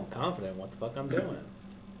 And now I'm confident in what the fuck I'm doing.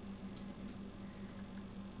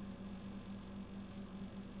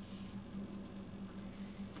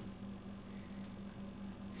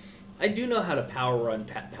 I do know how to power run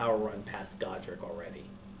past Godric already.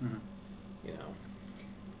 Mm-hmm. You know.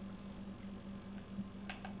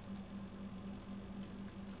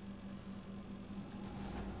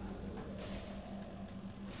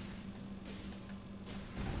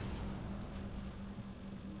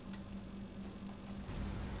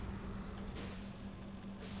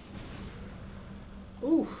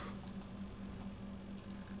 Oof.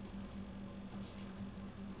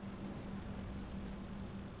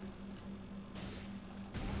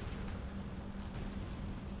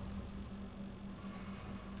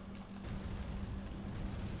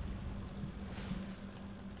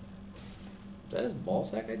 Is that his ball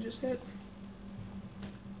sack I just hit?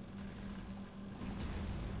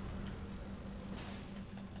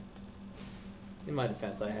 In my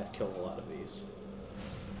defense, I have killed a lot of these.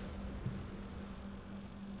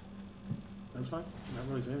 That's fine. I'm not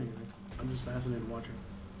really saying anything. I'm just fascinated watching.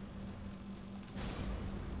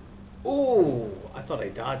 Ooh, I thought I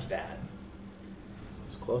dodged that. It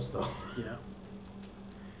was close though. Yeah.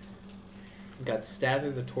 Got stabbed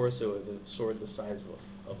in the torso with a sword the size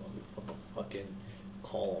of a fucking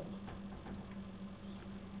column.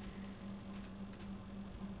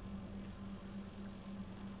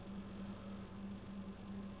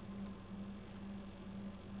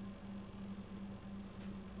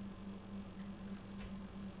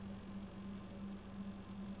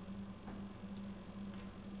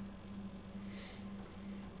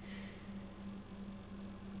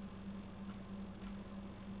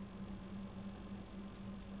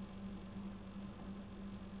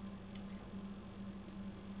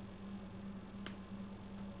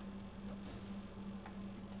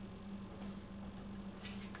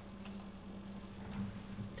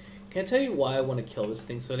 Can I tell you why I want to kill this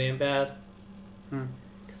thing so damn bad? Hmm.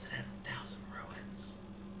 Because it has 1,000 ruins.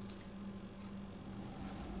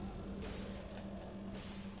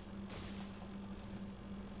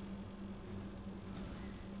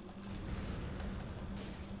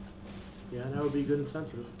 Yeah, that would be good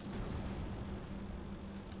incentive.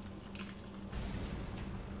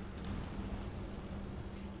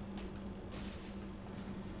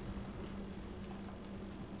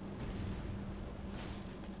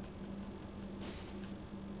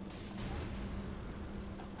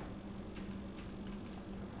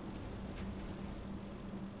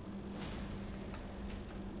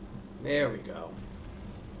 There we go.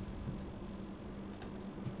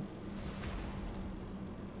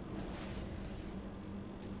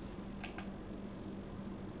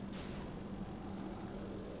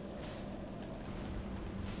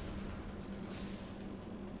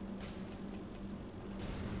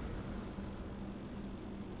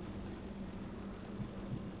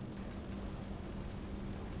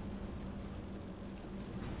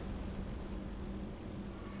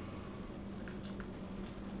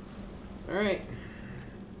 Alright.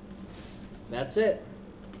 That's it.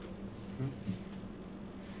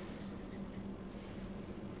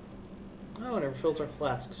 Oh, it refills our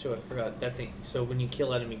flasks too. I forgot that thing. So when you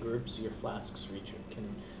kill enemy groups, your flasks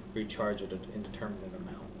can recharge at an indeterminate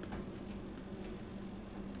amount.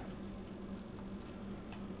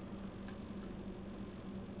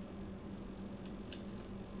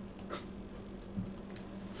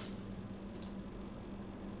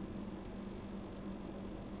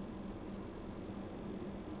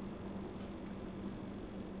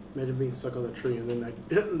 Imagine being stuck on the tree and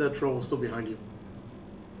then that troll is still behind you.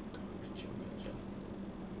 Could you imagine?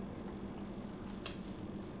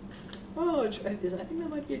 Oh, I think that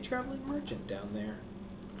might be a traveling merchant down there.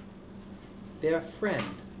 They're a friend.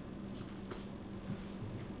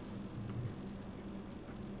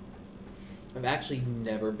 I've actually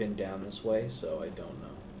never been down this way, so I don't know.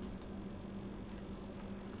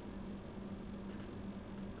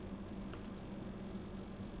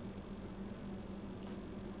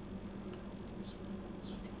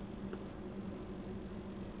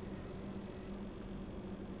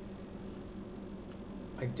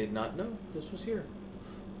 I did not know this was here.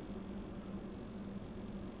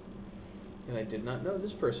 And I did not know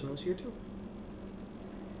this person was here too.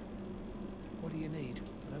 What do you need?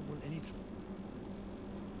 I don't want any trouble.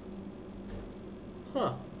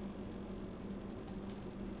 Huh.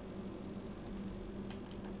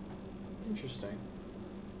 Interesting.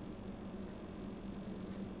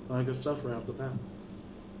 A lot of good stuff right off the bat.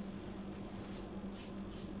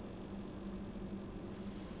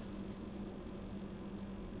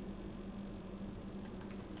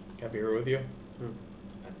 Can I be here with you?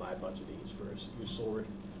 I'd buy a bunch of these for your sword.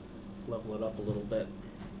 Level it up a little bit.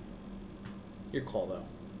 Your call though.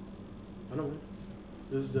 I don't know.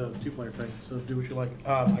 This is a 2-player thing, so do what you like.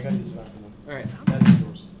 I gotta use the bathroom. Alright. That is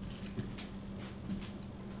yours.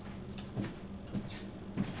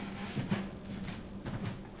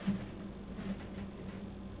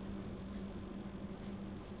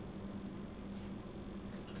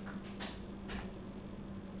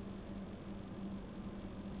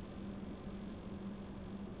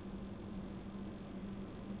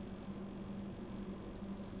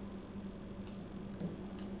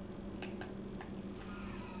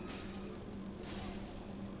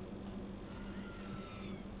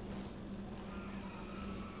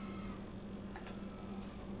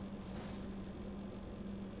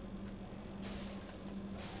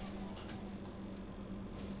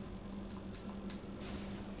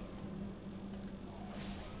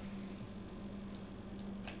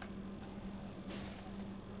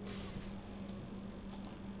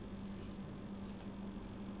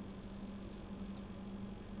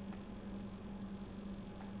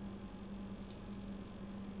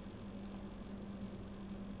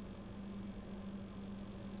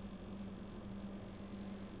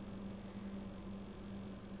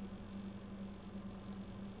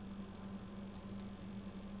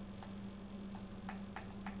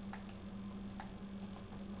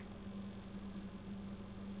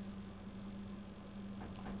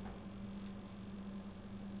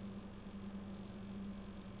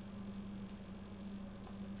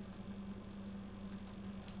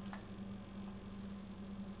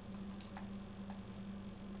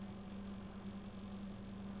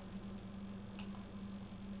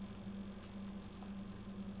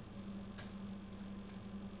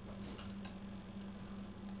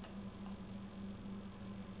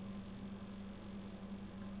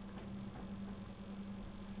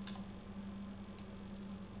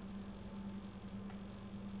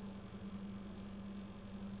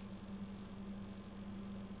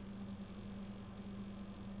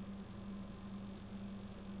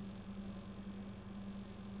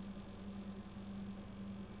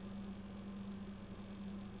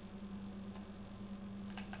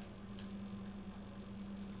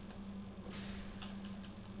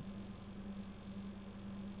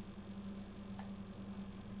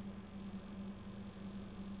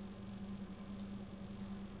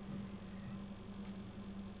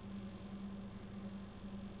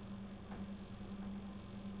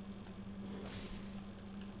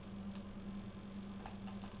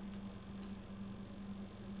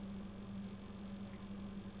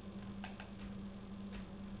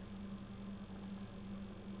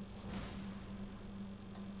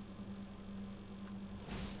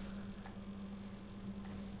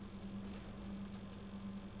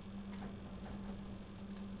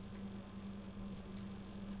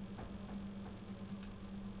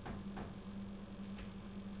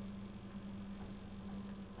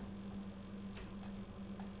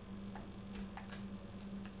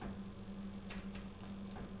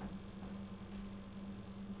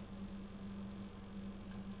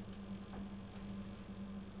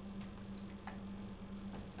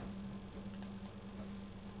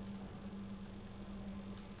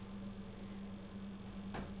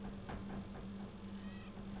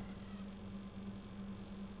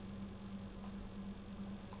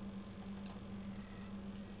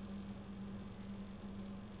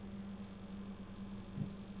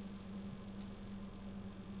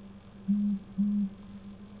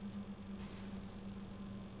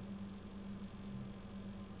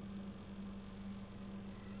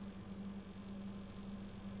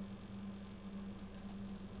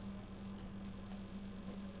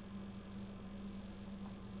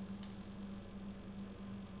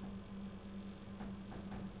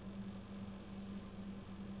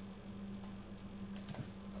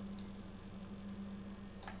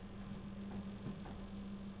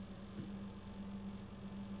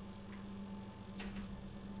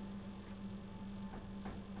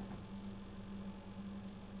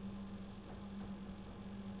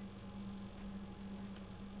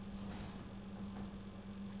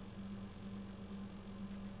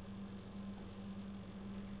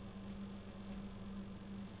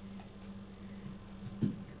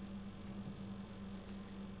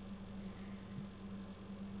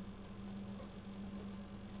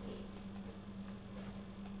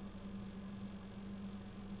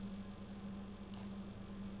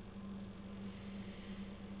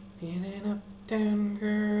 In an uptown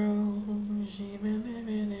girl, she been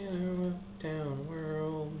living in a uptown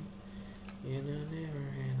world. In a never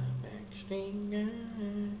in a backstreet guy.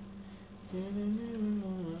 In a never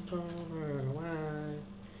wanna tell her why.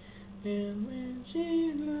 And when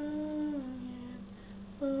she's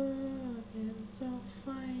looking so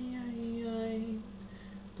fine,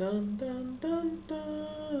 dun dun dun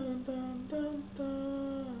dun dun dun dun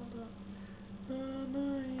dun,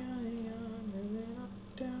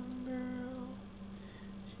 uptown girl,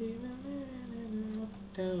 she been living in an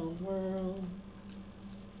uptown world.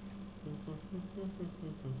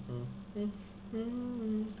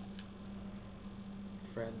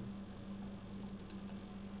 Friend.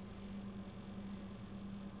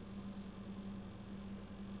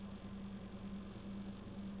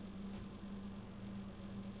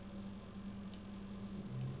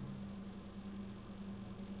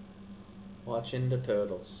 Watching the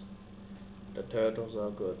turtles. The turtles are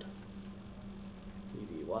good. We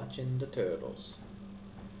be watching the turtles.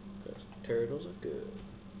 Because the turtles are good.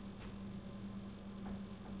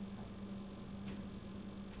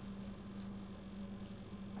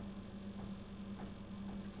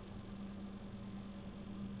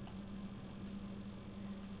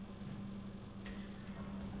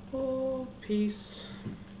 Oh, peace.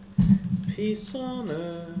 Peace on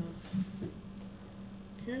earth.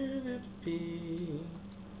 Can it be?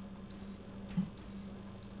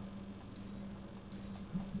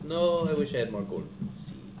 No, I wish I had more golden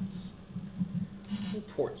seeds. We'll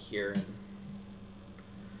port here and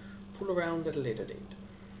fool around at a later date.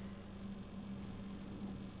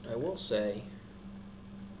 I will say,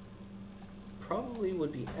 probably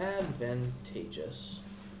would be advantageous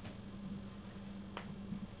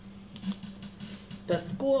to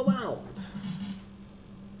go around.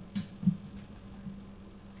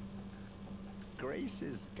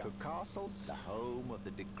 Grace's castle, the home of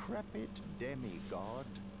the decrepit demigod,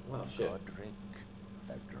 Wow, shit. Godric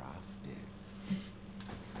the Drafted.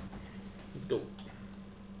 Let's go.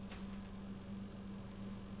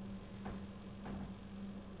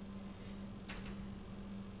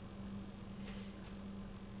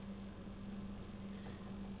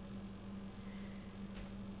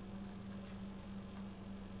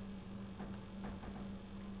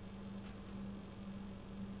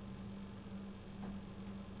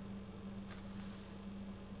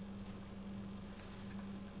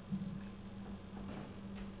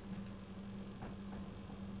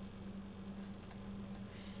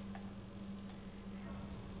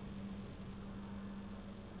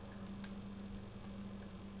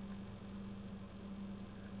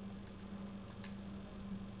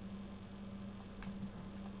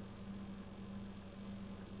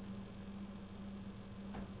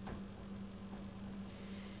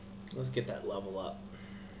 Let's get that level up.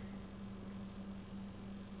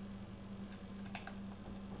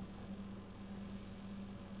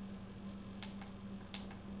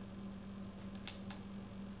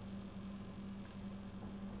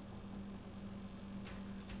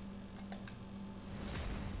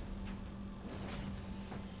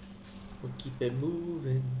 We keep it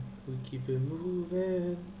moving. We keep it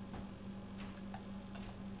moving.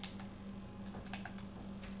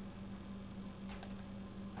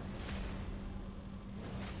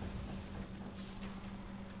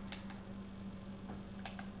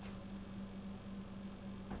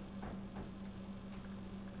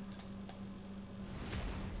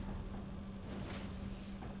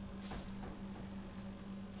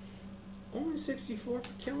 Only 64 for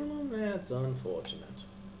killing them? That's unfortunate.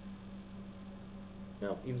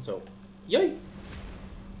 Well, even so. Yay!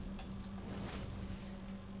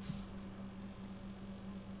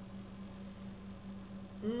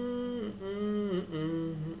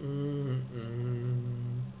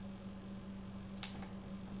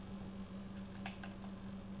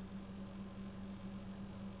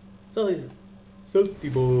 Sully's salty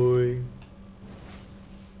boy.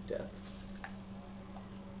 Death.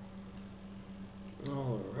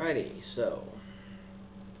 Alrighty, so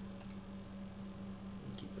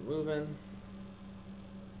keep it moving.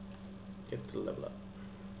 Get to level up.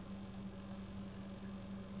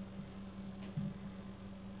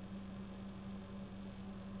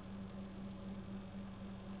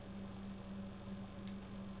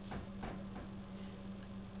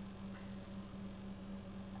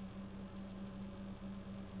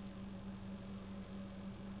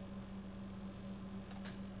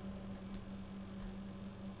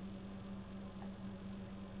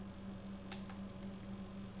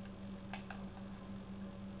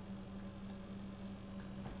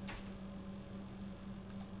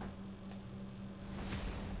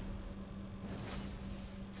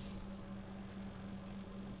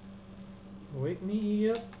 Wake me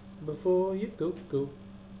up before you go.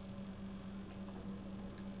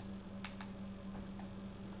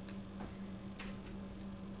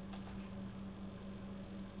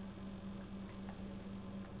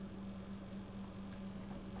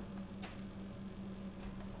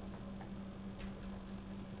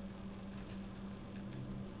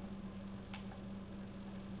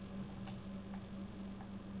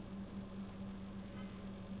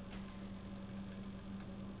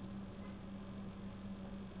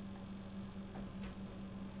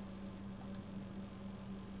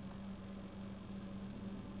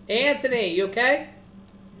 Anthony, you okay?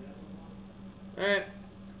 Alright.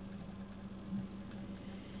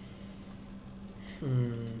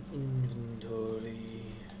 Inventory.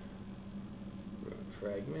 Rune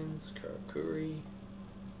fragments, Karakuri.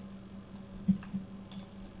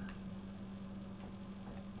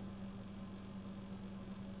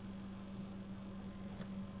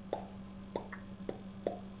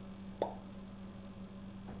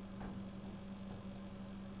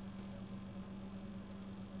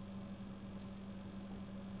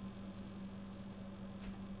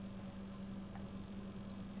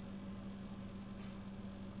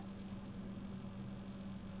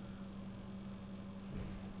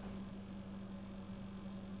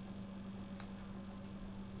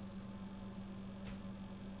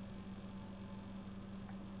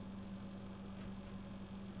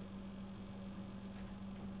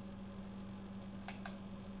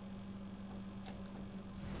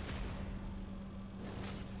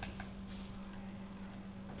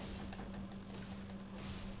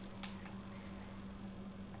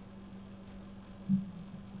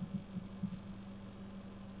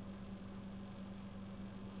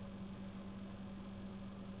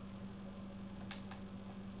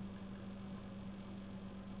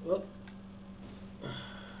 Oh,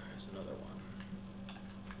 there's another one.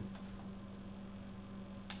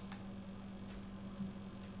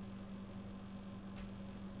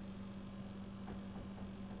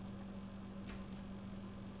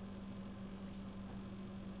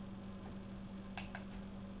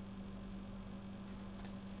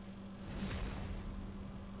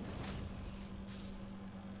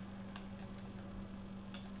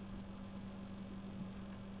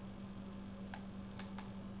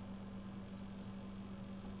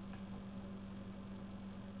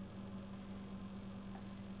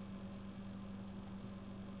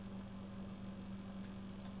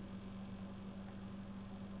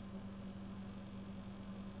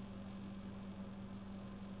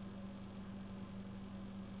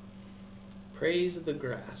 Praise the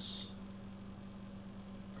grass.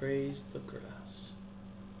 Praise the grass.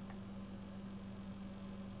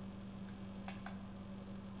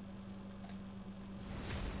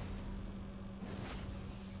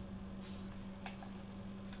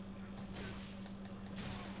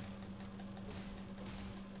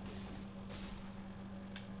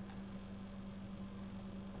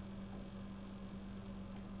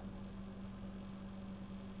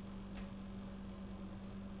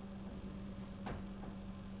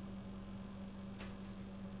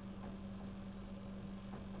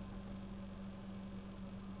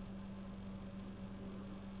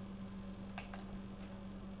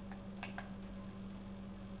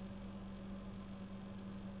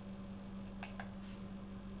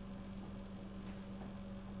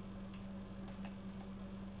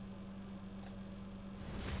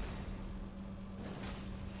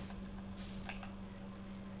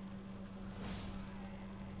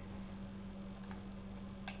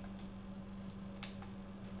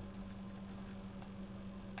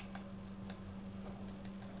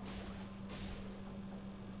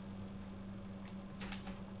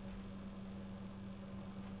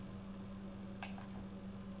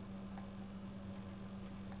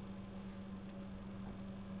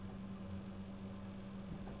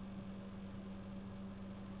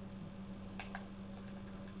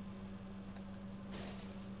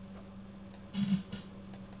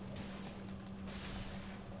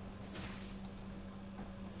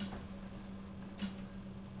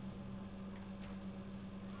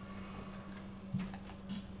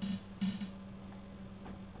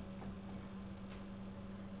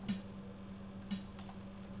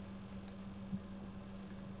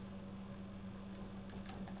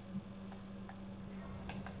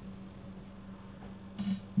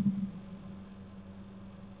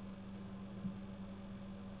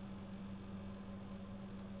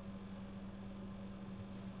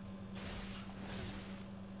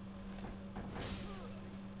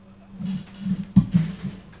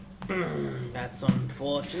 That's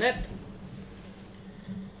unfortunate.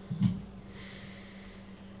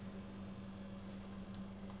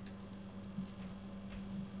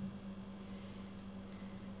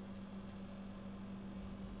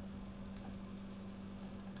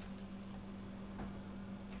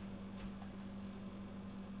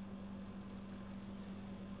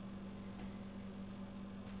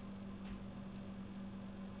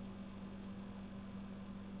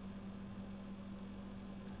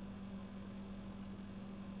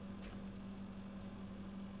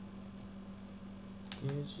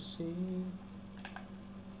 Can't you see?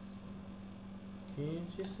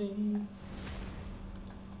 Can't you see?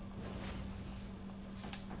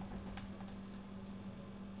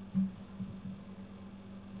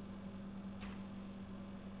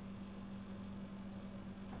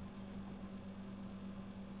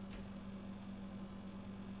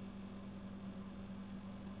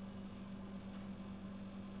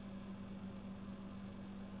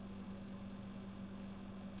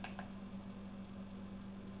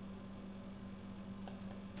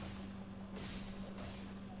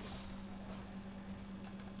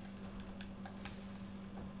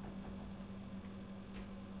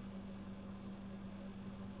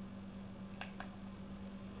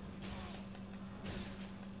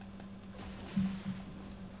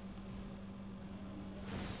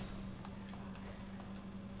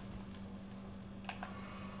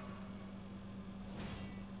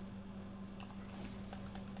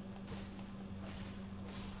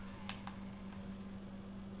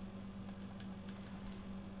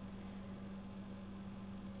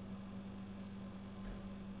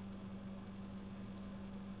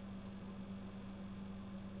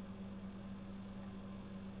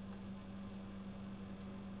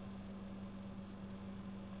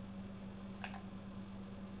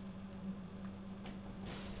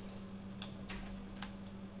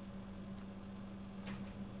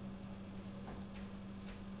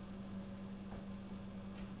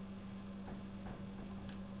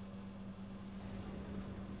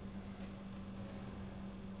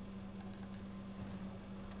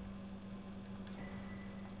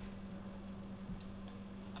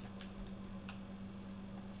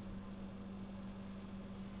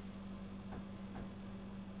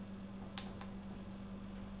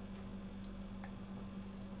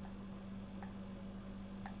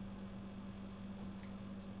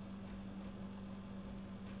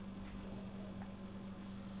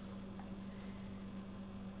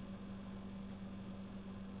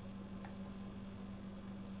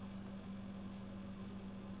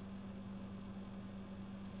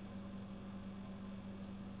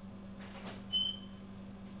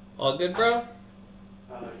 All good, bro?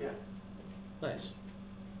 Yeah. Nice.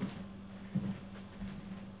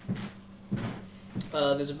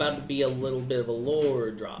 There's about to be a little bit of a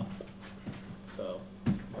lore drop. So,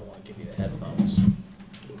 I want to give you the headphones.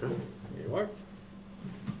 Okay. Here you are.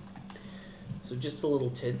 So just a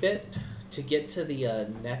little tidbit. To get to the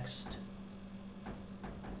next...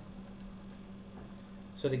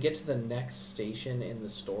 So to get to the next station in the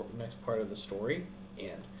story, next part of the story,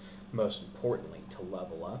 and most importantly, to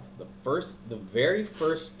level up, the very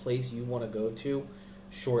first place you want to go to,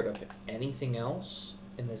 short of anything else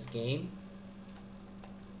in this game,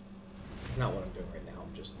 is not what I'm doing right now.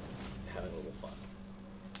 I'm just having a little fun.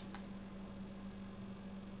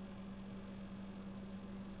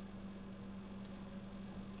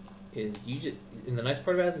 Is you just, and the nice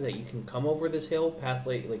part about it is that you can come over this hill, past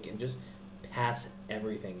like and just pass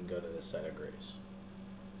everything and go to this side of Grace.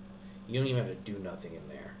 You don't even have to do nothing in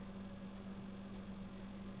there.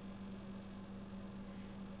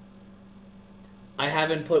 We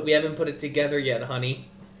haven't put it together yet, honey.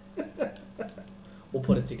 We'll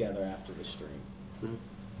put it together after the stream.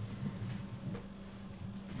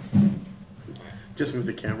 Just move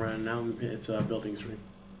the camera and now it's a building stream.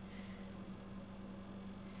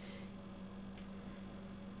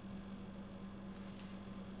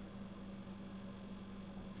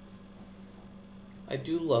 I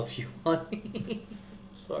do love you, honey.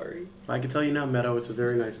 Sorry. I can tell you now, Meadow, it's a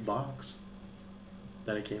very nice box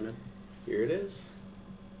that it came in. Here it is.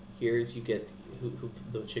 Here's you get who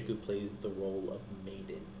the chick who plays the role of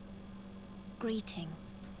Maiden.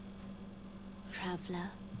 Greetings,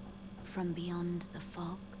 traveler from beyond the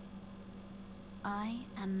fog. I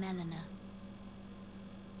am Melina.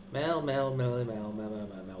 Mel, waifu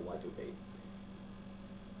bait.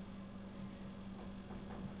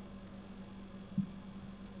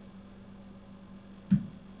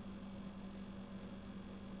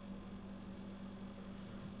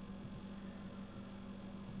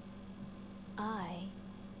 I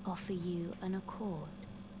offer you an accord.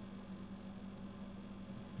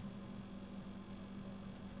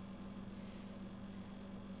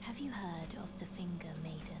 Have you heard of the Finger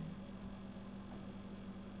Maidens?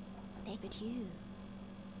 But you,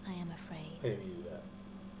 I am afraid, I didn't mean to do that.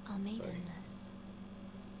 are maidenless.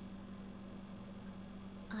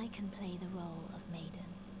 I can play the role of maiden,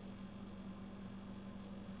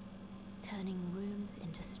 turning runes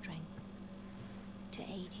into strength to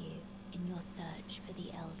aid you in your search for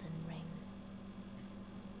the Elden Ring.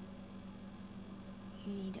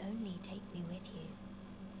 You need only take me with you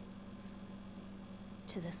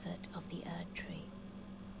to the foot of the Erd Tree.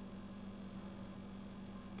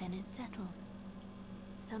 Then it's settled.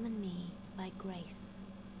 Summon me by grace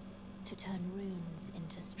to turn runes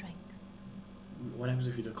into strength. What happens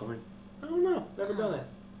if you decline? I don't know. Never done it.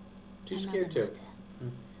 Too Another scared to. matter.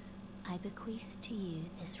 I bequeath to you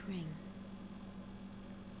this ring.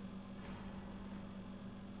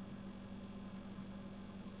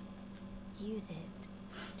 Use it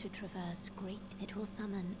to traverse great. It will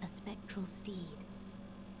summon a spectral steed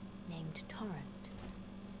named Torrent.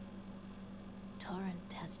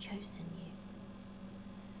 Torrent has chosen you.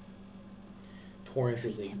 Torrent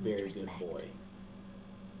is a Treat him with very good respect. boy.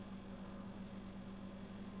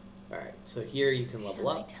 Alright, so here you can level Shall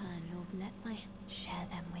up. I turn your share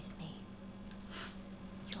them with me.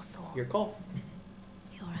 Your thoughts. Your call.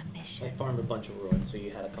 Your ambitions. I farmed a bunch of ruins, so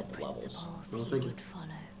you had a the couple levels. principles Well, you thank you. would follow.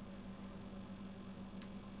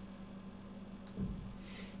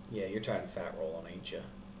 Yeah, you're trying to fat roll on, ain't you?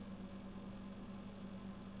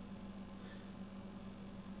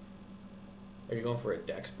 Are you going for a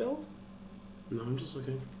dex build? No, I'm just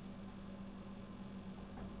looking.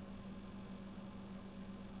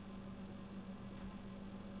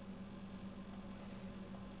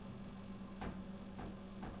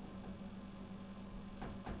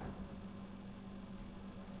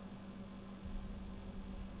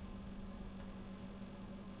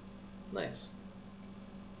 Nice.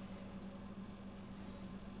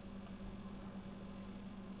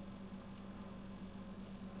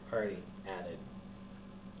 Already added.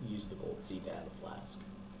 Use the gold seed to add a flask.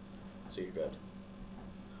 So you're good.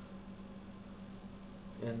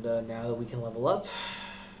 And now that we can level up,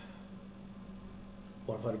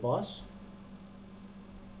 want to fight a boss?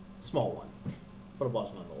 Small one, but a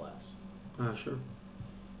boss nonetheless. Sure.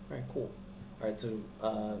 Alright, cool. Alright, so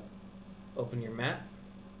open your map.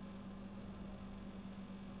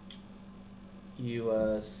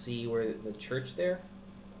 You see where the church there?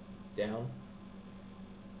 Down.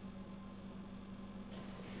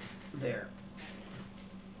 There.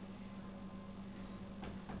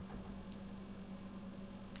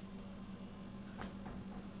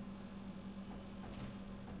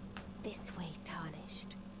 This way,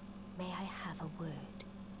 Tarnished. May I have a word?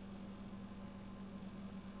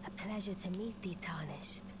 A pleasure to meet thee,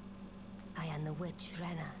 Tarnished. I am the witch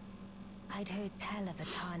Renna. I'd heard tell of a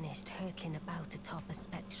Tarnished hurtling about atop a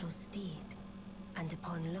spectral steed, and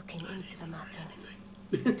upon looking into the matter,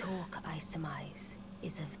 the talk, I surmise,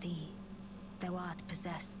 is of thee. Thou art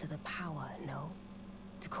possessed of the power, no?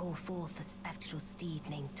 To call forth a spectral steed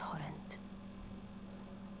named Torrent.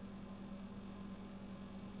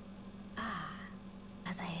 Ah,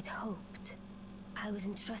 as I had hoped, I was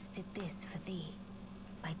entrusted this for thee,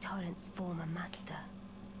 by Torrent's former master.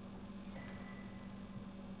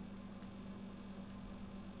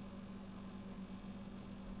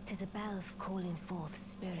 Tis a bell for calling forth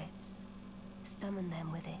spirits. Summon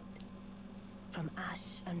them with it. From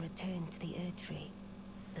ash and return to the Erdtree,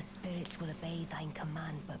 the spirits will obey thine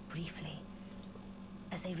command but briefly,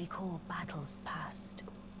 as they recall battles past.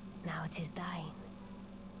 Now it is thine,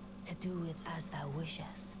 to do with as thou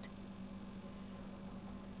wishest.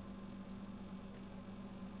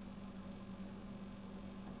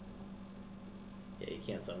 Yeah, you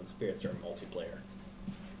can't summon spirits during multiplayer.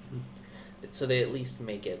 So they at least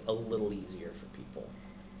make it a little easier for people.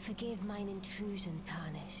 Forgive mine intrusion,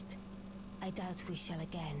 Tarnished. I doubt we shall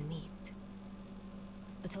again meet.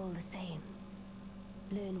 But all the same,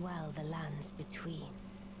 learn well the lands between.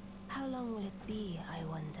 How long will it be, I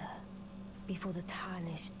wonder, before the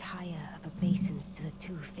Tarnished tire of obeisance to the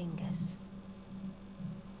two fingers?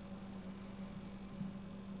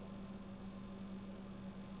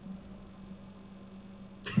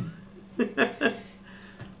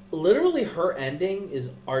 Literally, her ending is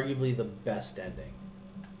arguably the best ending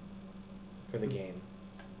for the game.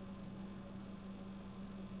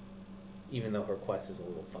 Even though her quest is a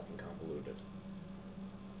little fucking convoluted.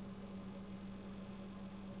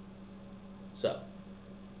 So,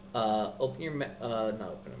 open your map. Not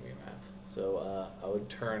open up your map. So, I would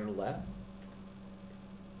turn left.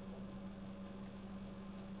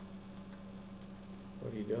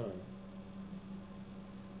 What are you doing?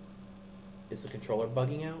 Is the controller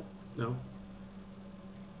bugging out? No.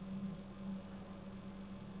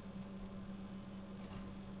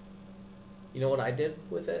 You know what I did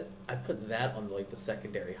with it? I put that on like the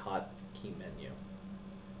secondary hotkey menu.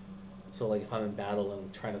 So like if I'm in battle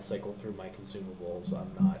and trying to cycle through my consumables,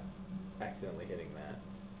 I'm not accidentally hitting that.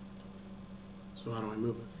 So how do I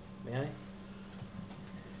move it? May I?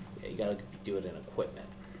 Yeah, you gotta do it in equipment.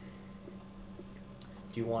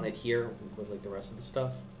 Do you want it here with like the rest of the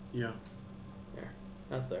stuff? Yeah. There.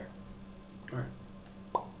 That's there. Alright.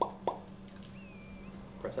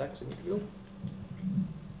 Press X and you go.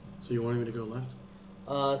 So you want me to go left?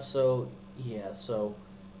 So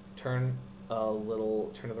turn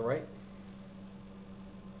turn to the right.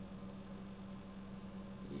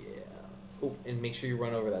 Yeah. Oh, and make sure you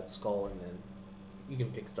run over that skull, and then you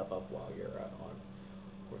can pick stuff up while you're on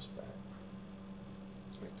horseback.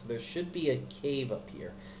 Alright, so there should be a cave up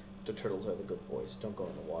here. The turtles are the good boys. Don't go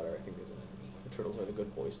in the water. I think there's an enemy. The turtles are the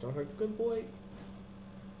good boys. Don't hurt the good boy.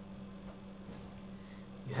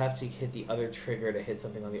 You have to hit the other trigger to hit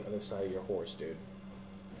something on the other side of your horse, dude.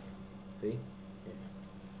 See? Yeah.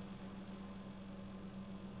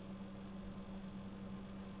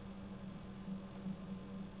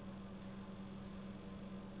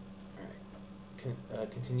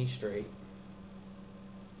 Alright. Continue straight.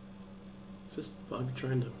 Is this bug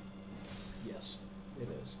trying to... Yes, it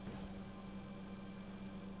is.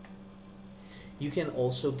 You can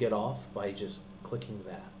also get off by just clicking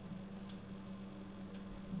that.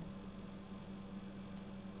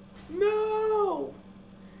 No!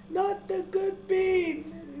 Not the good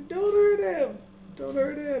bean! Don't hurt him! Don't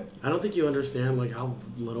hurt him! I don't think you understand like how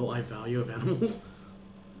little I value of animals.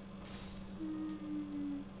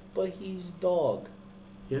 But he's dog.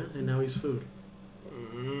 Yeah, and now he's food.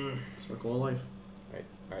 Circle of life.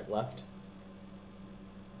 Alright, left.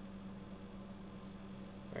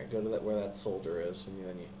 Alright, go to that where that soldier is, and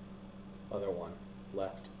then other one.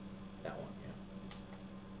 Left. That one, yeah.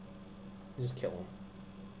 Just kill him.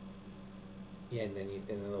 Yeah, and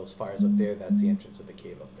then those fires up there, that's the entrance of the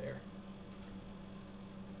cave up there.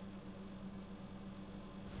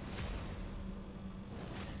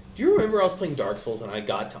 Do you remember I was playing Dark Souls and I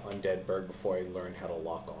got to Undead Bird before I learned how to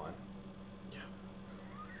lock on? Yeah.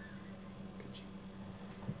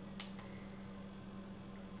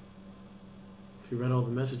 If you read all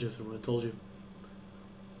the messages, I would have told you.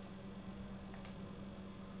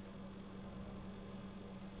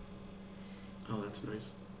 Oh, that's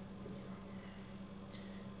nice.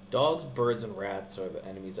 Dogs, birds, and rats are the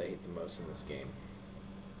enemies I hate the most in this game.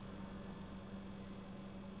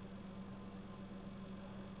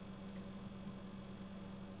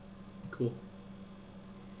 Cool.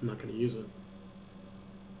 I'm not going to use it.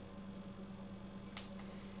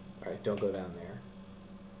 Alright, don't go down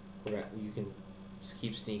there. You can just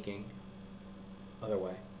keep sneaking. Other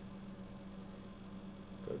way.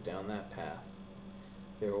 Go down that path.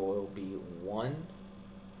 There will be one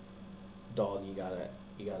dog you gotta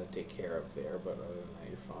take care of there, but other than that,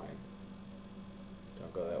 you're fine.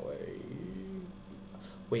 Don't go that way.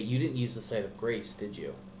 Wait, you didn't use the Site of Grace, did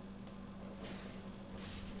you?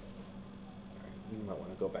 Alright, you might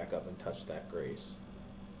want to go back up and touch that Grace.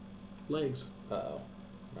 Legs. Uh-oh.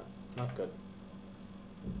 Not good.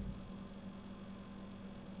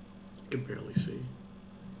 I can barely see.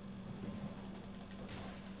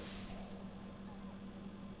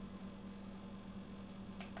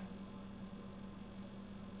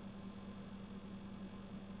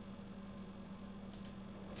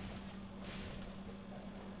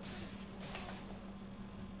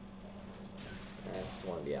 That's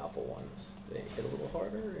one of the alpha ones. They hit a little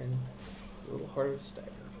harder and a little harder to stagger.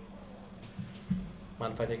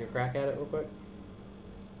 Mind if I take a crack at it real quick?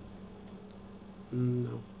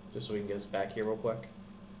 No. Just so we can get us back here real quick?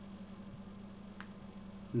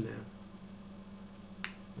 Nah.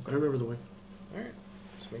 I remember the way. Alright.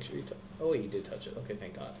 Just make sure you touch. Oh wait, you did touch it. Okay,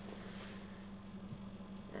 thank God.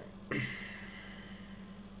 Alright.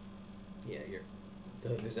 Yeah,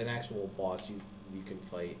 there's an actual boss you can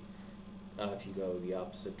fight if you go the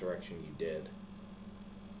opposite direction you did.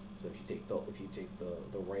 So if you take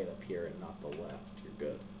the right up here and not the left, you're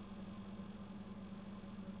good.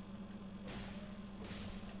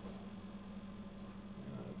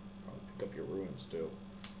 Probably pick up your runes too.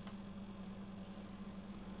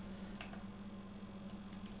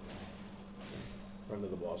 Run to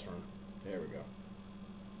the boss run. There we go.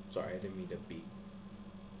 Sorry, I didn't mean to be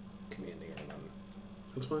commanding or nothing.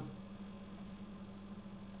 That's fine.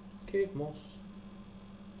 Cave moss.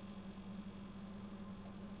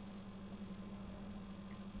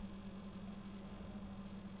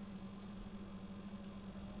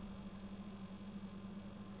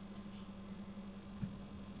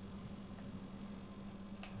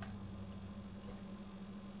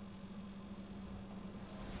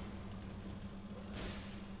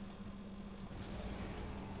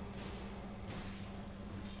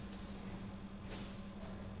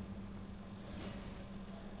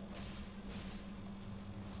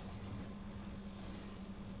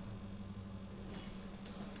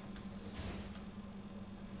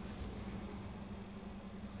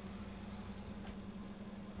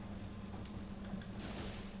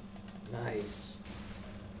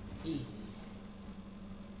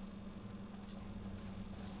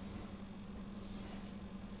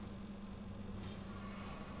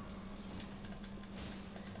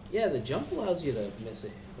 Yeah, the jump allows you to miss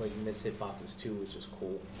it, like miss hitboxes too, which is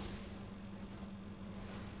cool.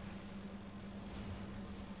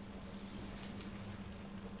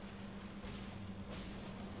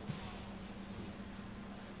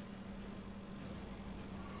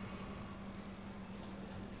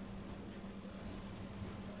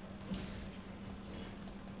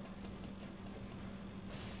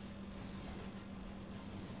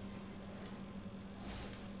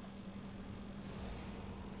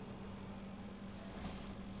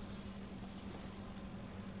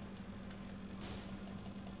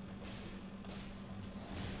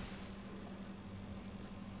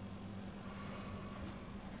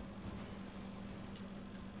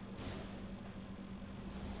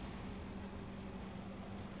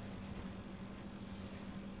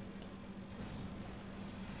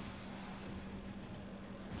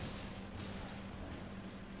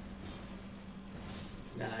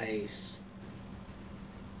 Nice.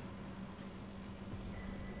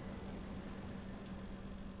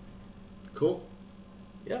 Cool.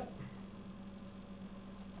 Yep.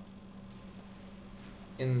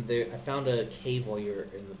 And there, I found a cave while you're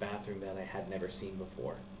in the bathroom that I had never seen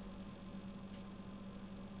before.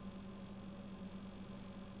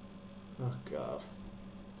 Oh god.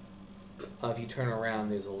 If you turn around,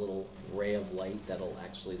 there's a little ray of light that'll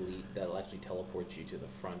actually teleport you to the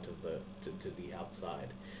front of the to the outside.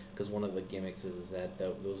 Because one of the gimmicks is that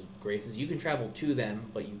those graces, you can travel to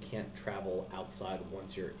them, but you can't travel outside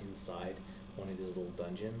once you're inside one of these little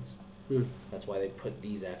dungeons. That's why they put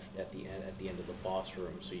these at the end of the boss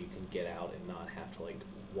room, so you can get out and not have to like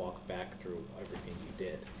walk back through everything you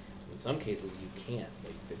did. In some cases, you can't.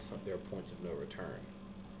 Like there are points of no return,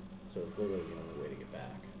 so it's literally the only way to get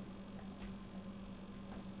back.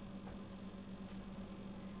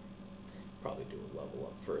 Probably do a level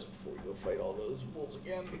up first before we go fight all those wolves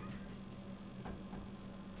again.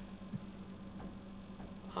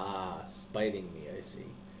 Ah, spiting me, I see.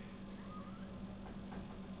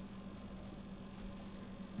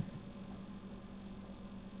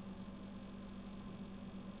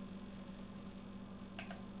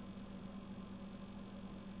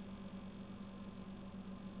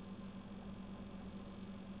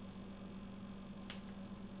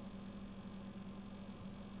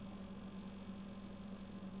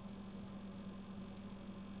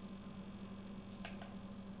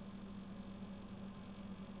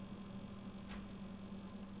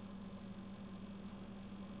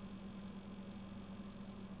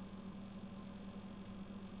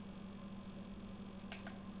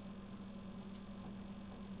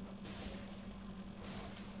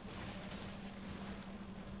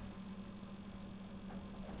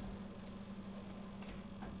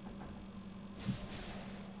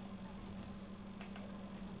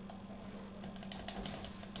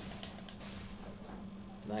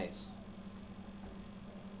 Nice.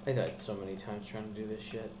 I died so many times trying to do this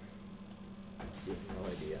shit. You have no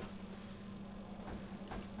idea.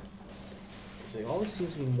 There always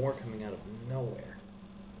seems to be more coming out of nowhere.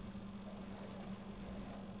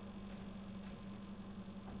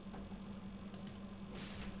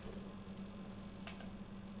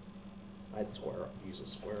 I'd use a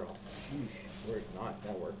square off. Sheesh. Where not?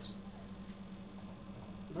 That works.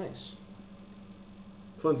 Nice.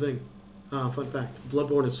 Fun thing. Fun fact.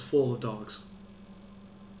 Bloodborne is full of dogs.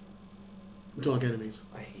 Dog enemies.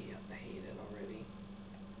 I hate it already.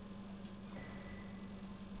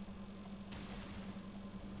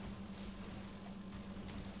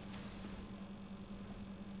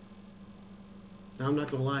 Now, I'm not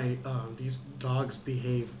gonna lie, these dogs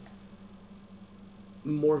behave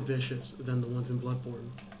more vicious than the ones in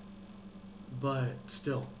Bloodborne. But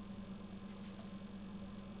still.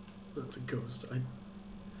 That's a ghost.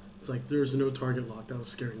 It's like there's no target lock. That was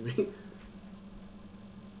scaring me. Give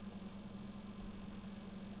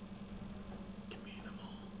me them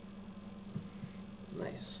all.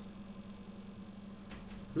 Nice.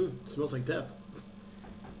 Smells like death.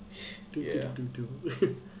 Yeah.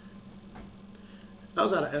 I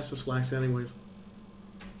was out of Estus Flax anyways.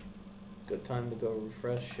 Good time to go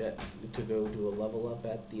refresh to go do a level up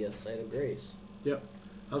at the Site of Grace. Yep.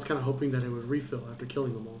 I was kind of hoping that it would refill after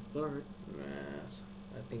killing them all, but alright. Yes.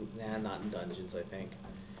 I think, not in dungeons, I think.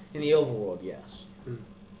 In the overworld, yes.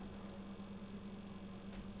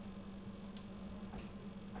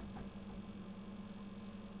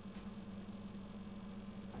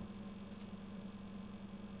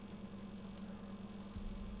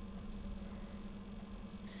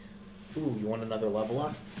 Ooh, you want another level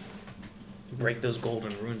up? Break those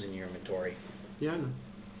golden runes in your inventory. Yeah, I know.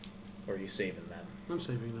 Or are you saving them? I'm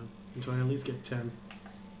saving them until I at least get 10.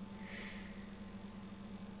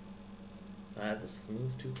 I have the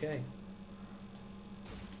smooth 2K.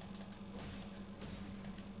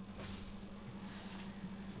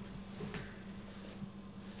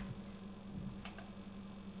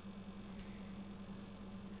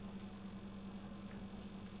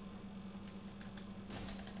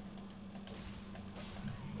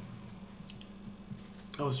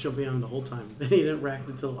 I was jumping on him the whole time. He didn't react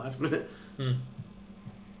until the last minute. Root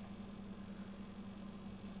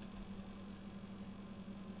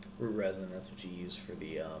resin, that's what you use for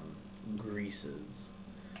the greases.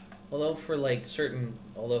 Although for like certain,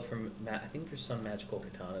 I think for some magical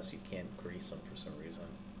katanas you can't grease them for some reason.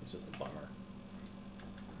 It's just a bummer.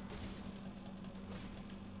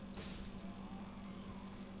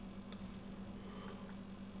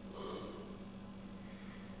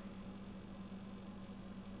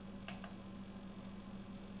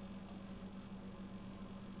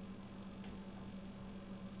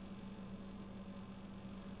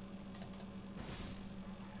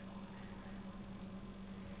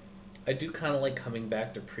 I do kind of like coming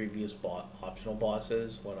back to previous optional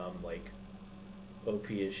bosses when I'm like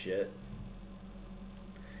OP as shit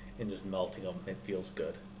and just melting them. It feels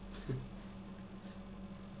good.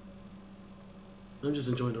 I'm just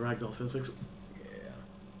enjoying the ragdoll physics. Yeah.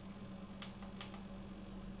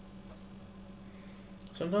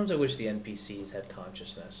 Sometimes I wish the NPCs had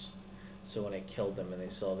consciousness, so when I killed them and they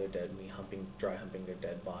saw their dead, dry humping their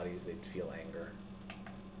dead bodies, they'd feel anger.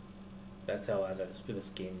 That's how this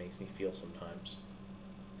game makes me feel sometimes.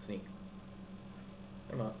 Sneak.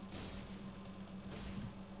 Or not.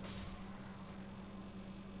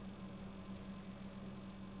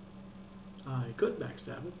 I could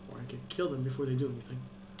backstab it, or I could kill them before they do anything.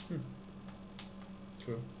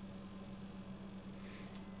 True.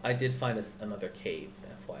 I did find another cave,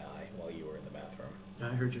 FYI, while you were in the bathroom. I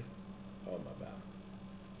heard you. Oh, my bad.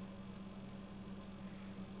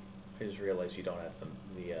 I just realized you don't have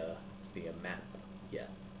the map yet.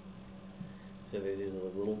 So there's these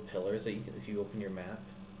little pillars that you can, if you open your map.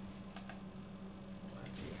 Why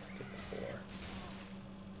do you get the 4?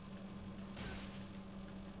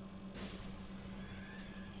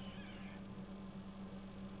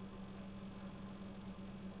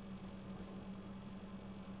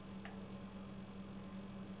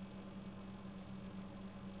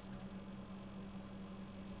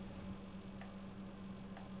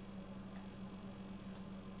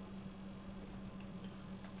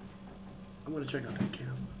 I'm gonna check out that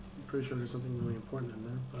camp. I'm pretty sure there's something really important in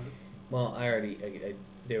there, but Well, I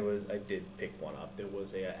did pick one up. There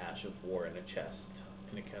was a Ash of War in a chest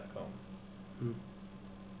in a catacomb.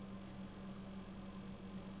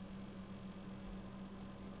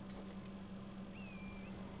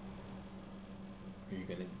 Are you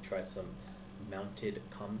gonna try some mounted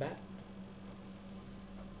combat?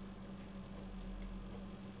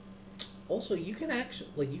 Also, you can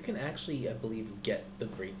actually, I believe, get the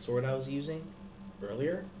greatsword I was using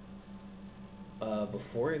earlier.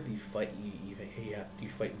 Before you fight, you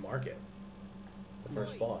fight Margit, the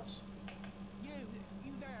first boss. You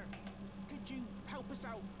there? Could you help us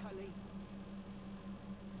out, Cully?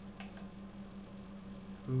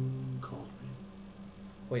 who called me?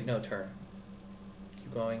 Wait, no, turn.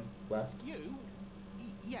 Keep going left. You?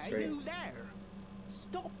 Yeah, Straight. you there?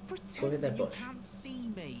 Stop Go pretending hit that you bush. can't see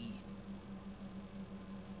me.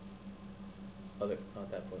 Other, not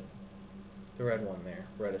that blue. The red one there,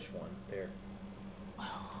 reddish one there.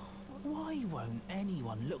 Why won't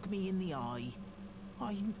anyone look me in the eye?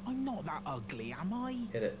 I'm not that ugly, am I?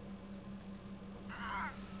 Hit it.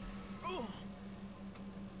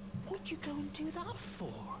 What'd you go and do that for?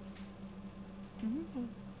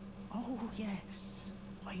 Oh, yes.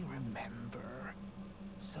 I remember.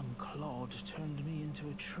 Some clod turned me into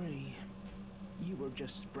a tree. You were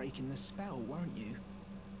just breaking the spell, weren't you?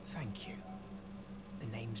 Thank you. The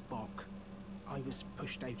name's Bok. I was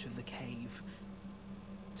pushed out of the cave.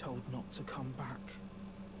 Told not to come back.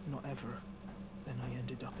 Not ever. Then I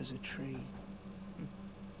ended up as a tree.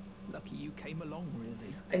 Lucky you came along,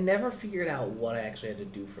 really. I never figured out what I actually had to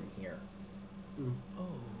do from here.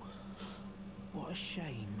 Oh, what a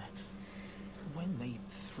shame. When they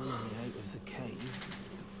threw me out of the cave,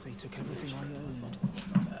 they took everything I owned.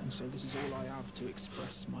 And so this is all I have to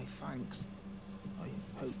express my thanks. I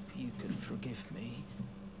hope you can forgive me.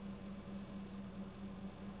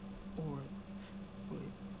 Or, well,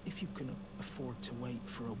 if you can afford to wait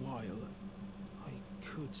for a while, I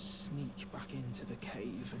could sneak back into the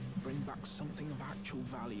cave and bring back something of actual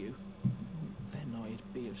value. Then I'd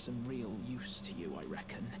be of some real use to you, I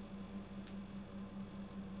reckon.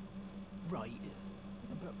 Right,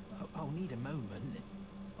 but I'll need a moment.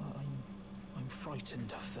 I'm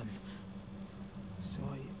frightened of them. So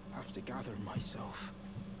have to gather myself.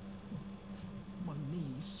 My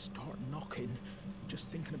knees start knocking, just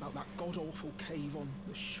thinking about that god-awful cave on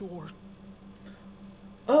the shore.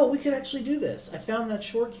 Oh, we could actually do this. I found that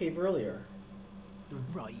shore cave earlier.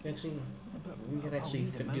 Right. Actually, But we can I'll actually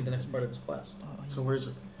need a do the next moment. part of this quest. So where is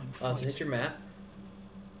it? I'm So hit your map.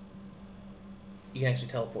 You can actually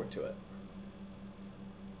teleport to it.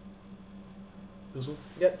 This one?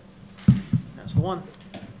 Yep. That's the one.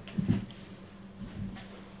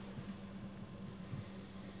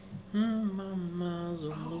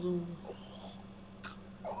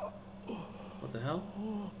 What the hell?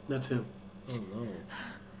 That's him. Oh no.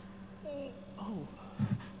 Oh.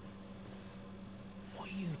 What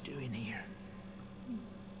are you doing here?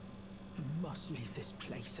 You must leave this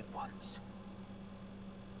place at once.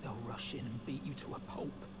 They'll rush in and beat you to a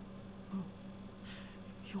pulp.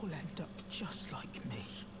 You'll end up just like me.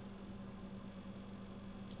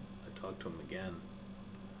 I talked to him again.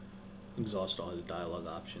 Exhaust all his dialogue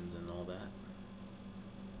options and all that.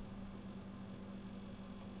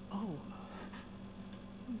 Oh.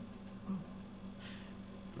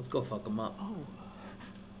 Let's go fuck him up. Oh.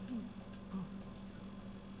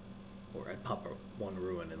 Or I'd pop one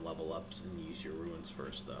ruin and level up and use your ruins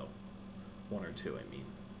first, though. One or two, I mean.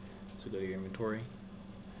 So go to your inventory.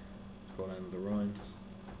 Scroll down to the ruins.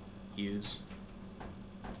 Use.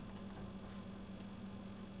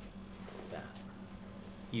 That.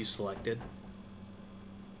 Use selected.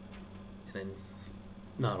 And then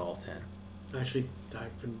not all 10. Actually,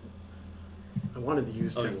 I wanted to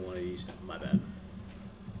use 10. Oh, you want to use 10. My bad.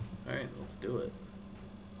 Alright, let's do it.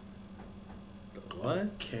 The what?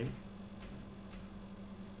 Okay.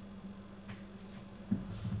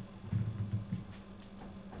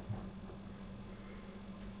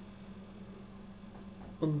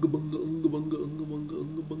 Unga bunga, unga bunga, unga bunga,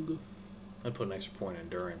 unga bunga. I'd put an extra point in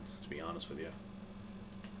endurance, to be honest with you.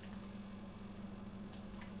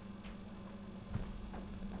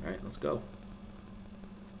 Alright, let's go.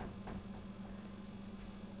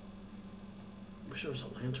 Wish there was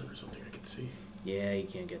a lantern or something I could see. Yeah, you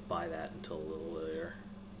can't get by that until a little later.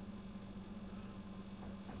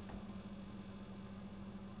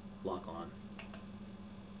 Lock on.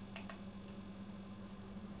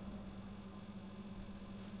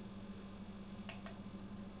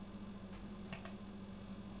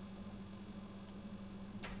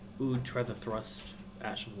 Ooh, try the thrust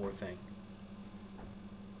Ashen War thing.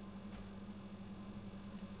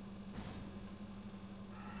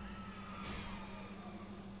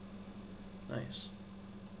 Nice.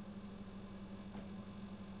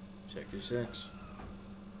 Sector 6.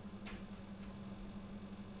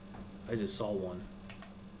 I just saw one.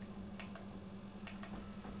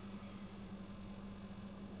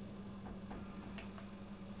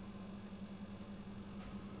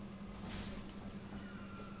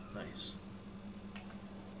 Nice.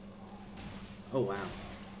 Oh wow.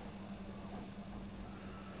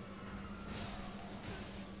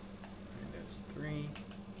 And there's 3.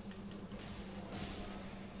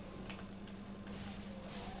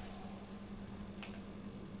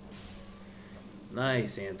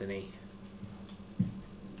 Nice, Anthony.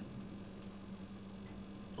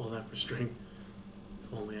 All that for string.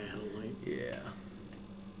 If only I had a light. Yeah.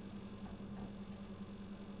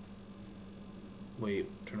 Wait,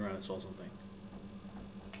 turn around, I saw something.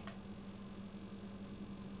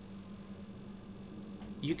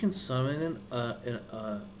 You can summon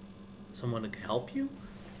someone to help you?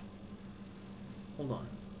 Hold on.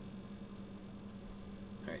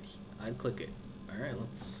 Alright, I'd click it. Alright,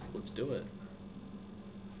 let's do it.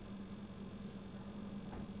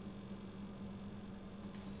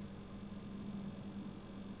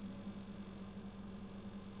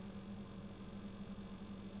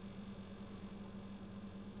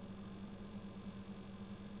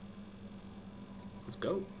 Let's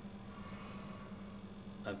go.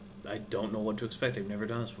 I don't know what to expect. I've never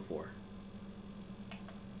done this before.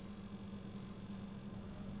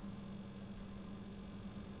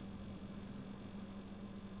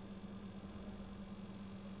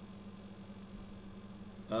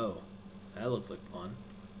 Oh, that looks like fun.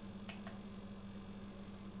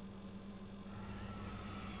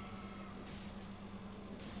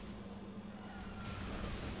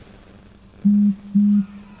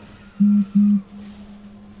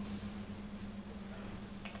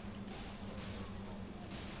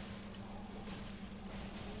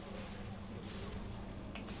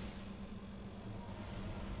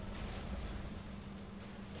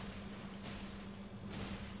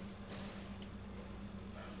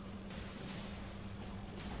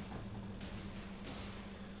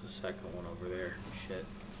 Second one over there. Shit.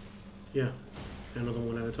 Yeah. Another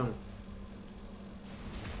one at a time.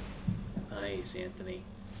 Nice, Anthony.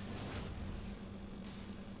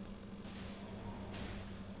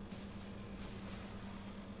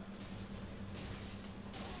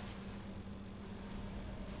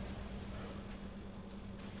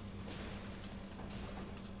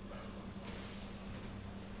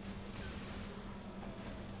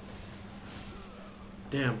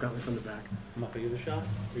 Damn, got me from the back. I'm up at the shot,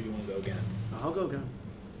 or you want to go again? I'll go again.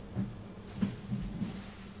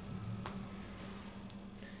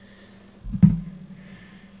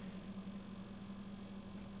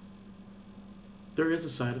 There is a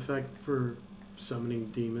side effect for summoning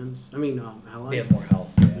demons. I mean, allies. They have more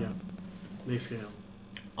health. Yeah. They scale.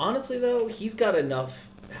 Honestly, though, he's got enough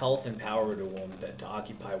health and power to to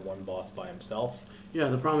occupy one boss by himself. Yeah,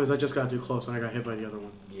 the problem is I just got too close and I got hit by the other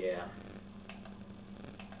one. Yeah.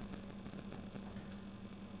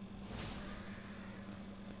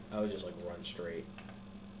 I would just like run straight.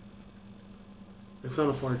 It's not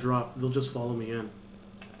a far drop. They'll just follow me in.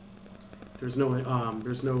 There's no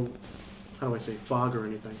how do I say, fog or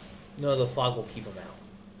anything. No, the fog will keep him out.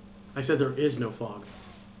 I said there is no fog.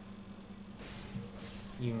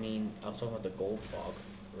 You mean, I was talking about the gold fog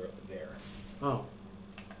there. Oh.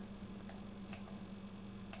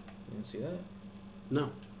 You didn't see that? No.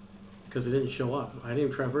 Because it didn't show up. I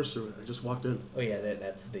didn't traverse through it. I just walked in. Oh yeah, they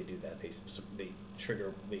do that. They trick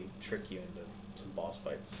you into some boss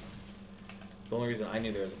fights. The only reason I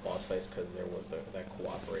knew there was a boss fight is because there was that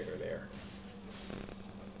cooperator there.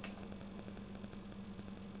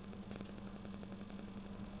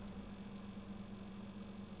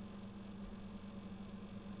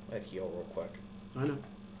 I'd heal real quick. I know.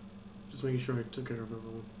 Just making sure I took care of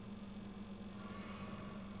everyone.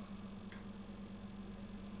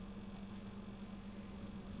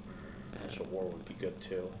 Ash of War would be good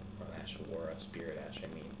too. Not Ash of War, a Spirit Ash, I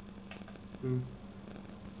mean. Hmm.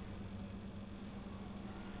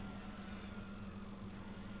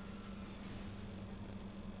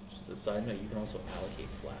 Just a side note, you can also allocate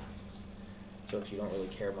flasks. So if you don't really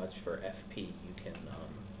care much for FP, you can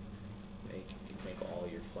make all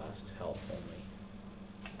your flasks health only.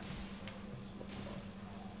 Let's fuck them up.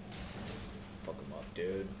 Fuck them up,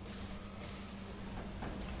 dude.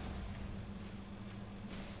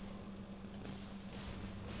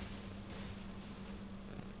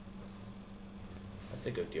 That's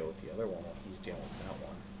a good deal with the other one while he's dealing with that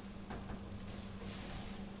one.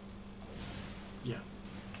 Yeah.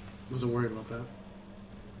 Wasn't worried about that.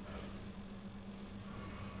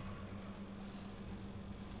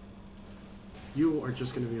 You are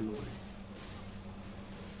just going to be annoying.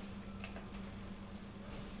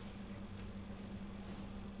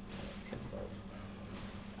 Hit them both.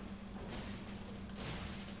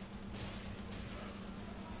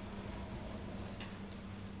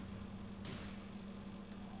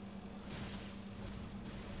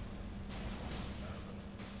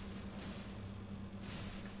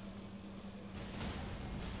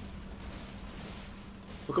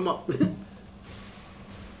 Hook him up.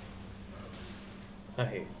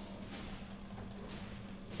 Nice.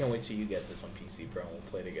 Can't wait till you get this on PC, bro, and we'll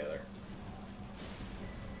play together.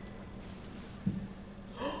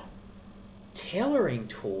 Tailoring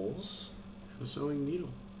tools? And a sewing needle.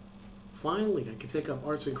 Finally, I can take up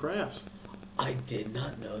arts and crafts. I did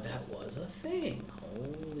not know that was a thing.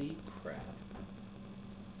 Holy crap.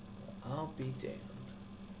 Well, I'll be damned.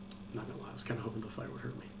 I'm not gonna lie, I was kind of hoping the fire would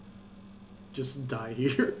hurt me. Just die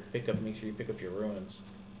here. Make sure you pick up your ruins.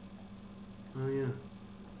 Oh, yeah.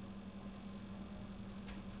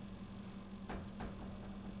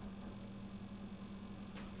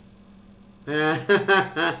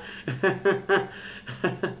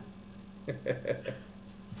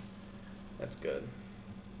 That's good.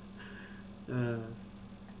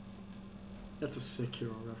 That's a sick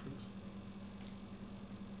hero reference.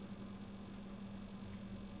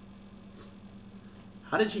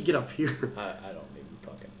 How did you get up here? I don't even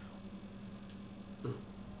fucking know.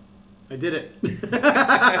 I did it.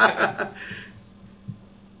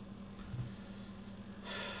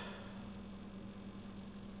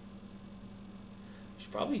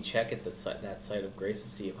 Should probably check at that site of Grace to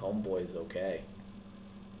see if Homeboy is okay.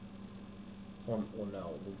 Well,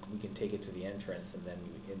 no, we can take it to the entrance and then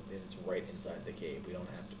it's right inside the cave. We don't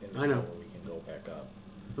have to. I know. Where we can go back up.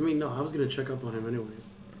 I mean, no, I was gonna check up on him anyways.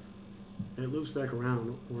 It loops back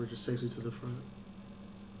around, or it just takes me to the front.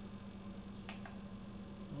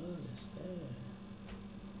 What is that?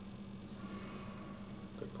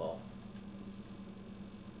 Good call.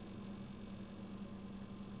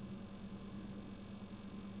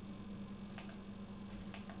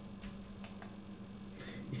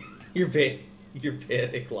 You're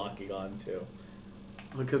panic locking on too.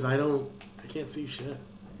 Because I can't see shit.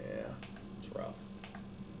 Yeah. rough.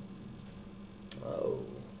 Oh.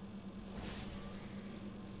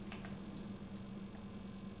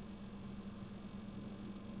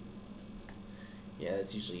 Yeah,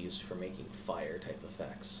 that's usually used for making fire type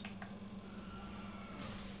effects.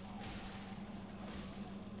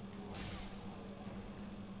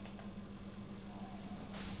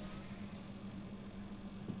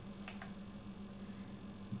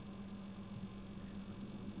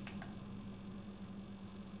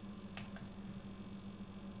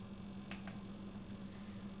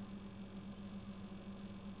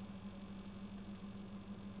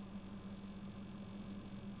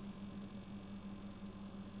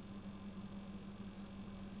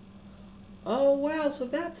 Oh wow, so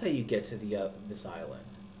that's how you get to the this island.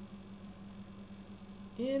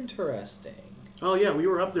 Interesting. Oh yeah, we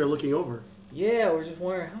were up there looking over. Yeah, we're just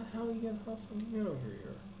wondering how you get over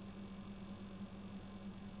here.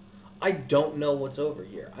 I don't know what's over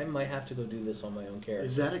here. I might have to go do this on my own character.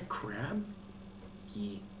 Is that a crab?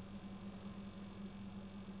 Yeah.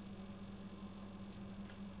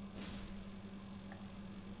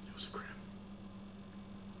 It was a crab.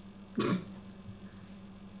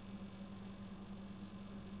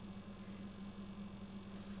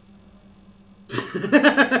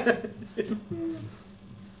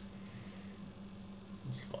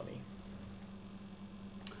 It's funny.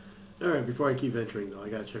 Alright, before I keep venturing though, I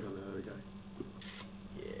gotta check on that other guy.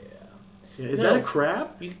 Yeah. Is that a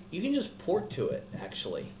crab? You can just port to it,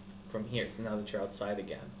 actually, from here, so now that you're outside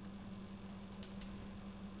again.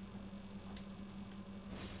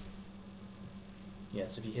 Yeah,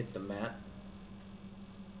 so if you hit the map.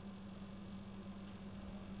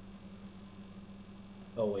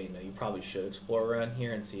 Oh wait, no, you probably should explore around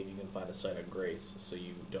here and see if you can find a site of grace, so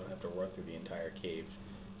you don't have to run through the entire cave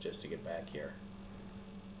just to get back here.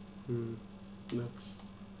 That's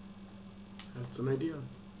an idea.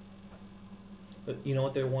 But you know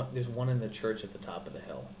what? There's one in the church at the top of the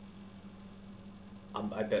hill.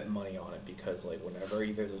 I bet money on it because like whenever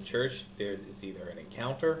there's a church, it's either an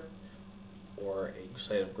encounter or a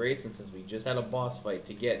site of grace. And since we just had a boss fight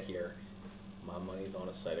to get here, my money's on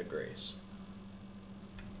a site of grace.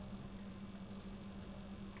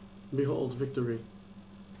 Behold victory.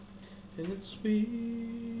 And it's sweet.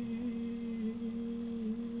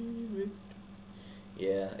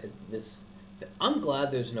 Yeah, I'm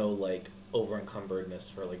glad there's no like over encumberdness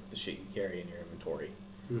for like the shit you carry in your inventory.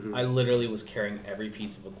 I literally was carrying every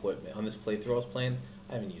piece of equipment on this playthrough I was playing.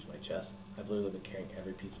 I haven't used my chest. I've literally been carrying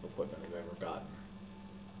every piece of equipment I've ever gotten.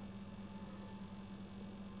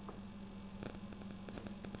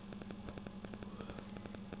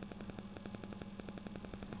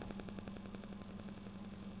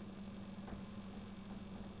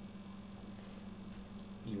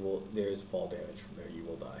 There's fall damage from there, you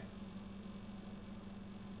will die.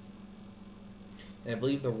 And I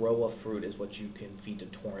believe the Roa fruit is what you can feed to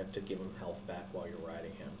Torrent to give him health back while you're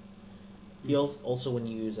riding him. Heals also when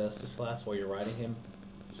you use Estus Flask while you're riding him,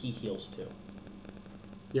 he heals too.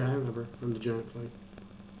 Yeah, I remember from the giant fight.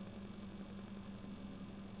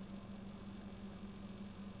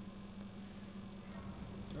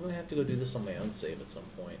 I might have to go do this on my own save at some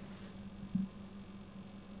point.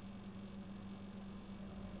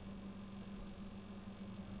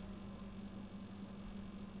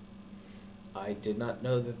 I did not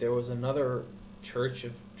know that there was another Church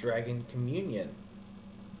of Dragon Communion.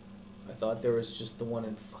 I thought there was just the one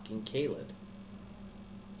in fucking Caelid.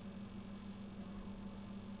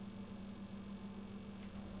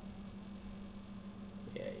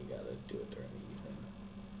 Yeah, you gotta do it during the evening.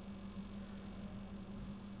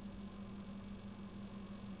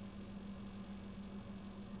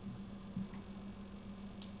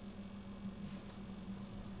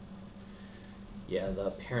 Yeah,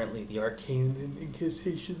 apparently the arcane and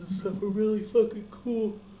incantations and stuff are really fucking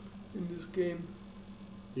cool in this game.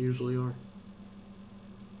 They usually are.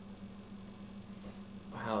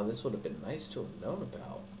 Wow, this would have been nice to have known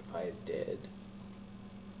about if I did.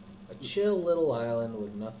 A chill little island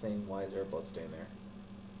with nothing. Why is there a bloodstain there?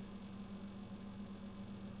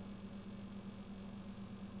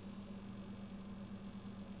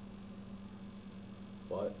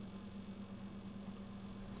 What?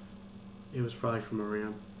 It was probably from a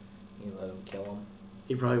ram. You let him kill him?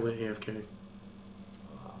 He probably went AFK.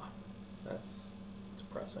 Ah, that's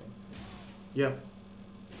depressing. Yep.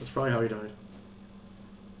 That's probably how he died.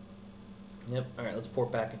 Yep. Alright, let's port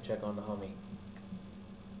back and check on the homie.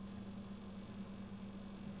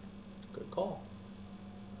 Good call.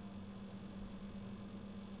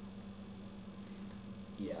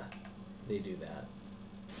 Yeah, they do that.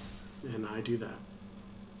 And I do that.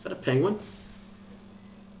 Is that a penguin?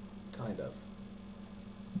 Kind of.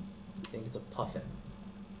 I think It's a puffin.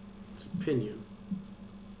 It's a pinion.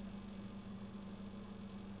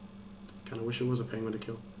 Kind of wish it was a penguin to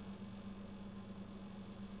kill.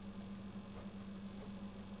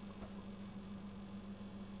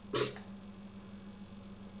 She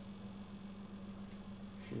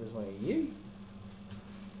just went, yee.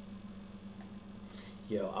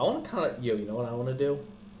 Yo, I want to kind of, you know what I want to do?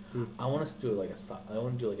 I want us to do like I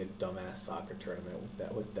want to do like a dumbass soccer tournament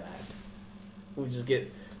with that. We just get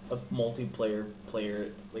a multiplayer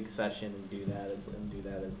like session and do that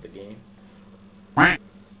as the game.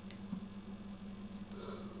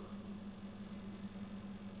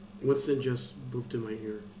 Winston just moved in my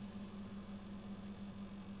ear.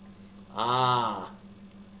 Ah.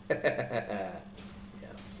 Yeah.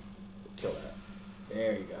 Kill that.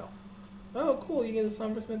 There you go. Oh, cool. You get a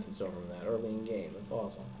Somber Smith Storm from that early in game. That's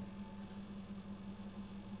awesome.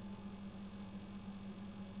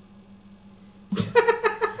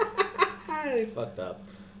 They fucked up.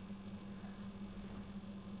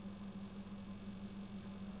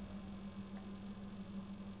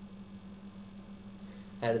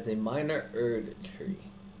 That is a minor Erd tree.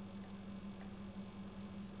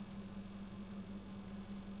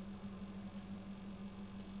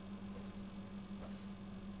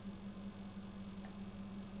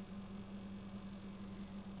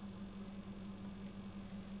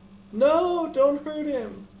 No, don't hurt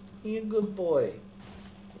him. He a good boy.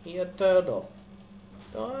 He a turtle.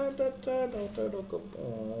 Don't hurt the turtle, turtle good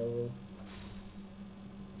boy.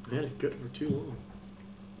 I had it good for too long.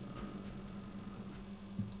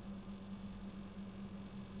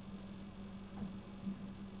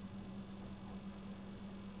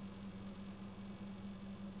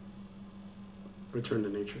 Return to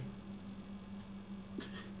nature.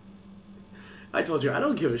 I told you, I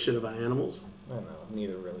don't give a shit about animals. I don't know,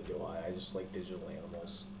 neither really do I. I just like digital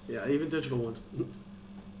animals. Yeah, even digital ones.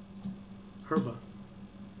 Herba.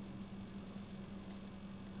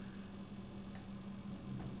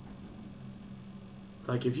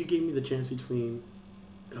 Like, if you gave me the chance between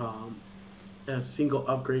a single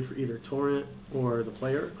upgrade for either torrent or the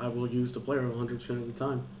player, I will use the player 100% of the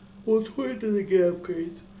time. Well, torrent doesn't get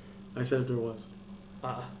upgrades. I said if there was.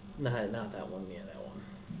 No, not that one. Yeah, that one.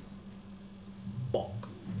 Bulk.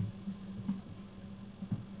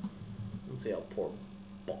 Let's see how poor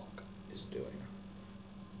Bulk is doing.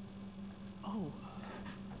 Oh.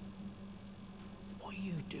 What are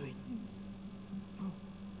you doing? Oh.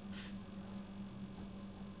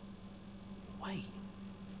 Wait.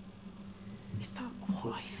 Is that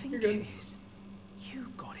what I think it is?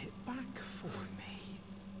 You got it back for me.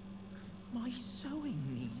 My sewing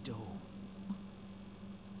needle.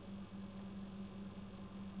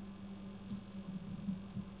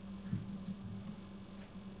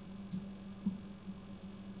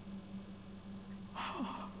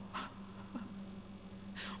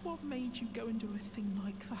 What made you go and do a thing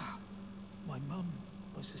like that? My mum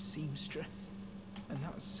was a seamstress, and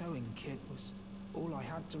that sewing kit was all I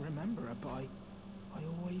had to remember her by. I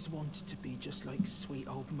always wanted to be just like sweet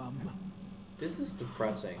old mum. This is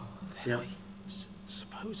depressing. Yeah.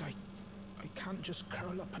 Suppose I can't just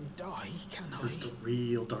curl up and die, can I? This is the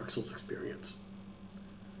real Dark Souls experience.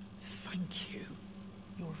 Thank you.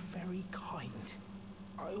 You're very kind.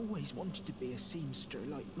 I always wanted to be a seamster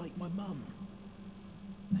like my mum.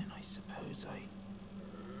 Then I suppose I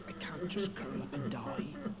can't just curl up and die,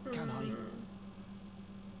 can I?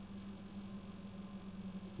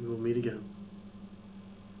 We will meet again.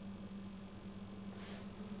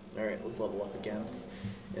 Alright, let's level up again.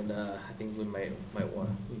 And I think we might want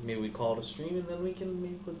maybe we call it a stream, and then we can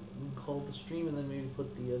maybe call the stream, and then maybe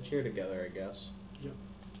put the chair together, I guess. Yep.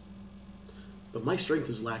 But my strength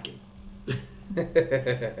is lacking. And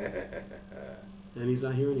he's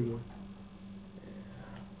not here anymore.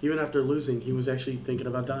 Yeah. Even after losing, he was actually thinking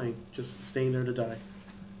about dying, just staying there to die.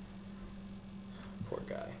 Poor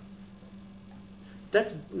guy.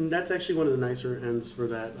 That's actually one of the nicer ends for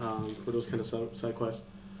that for those kind of side quests.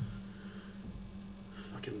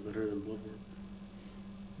 Fucking better than Bloodborne.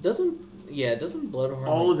 Doesn't Bloodborne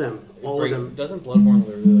all of them doesn't Bloodborne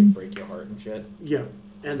literally like break your heart and shit? Yeah,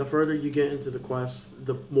 and the further you get into the quest,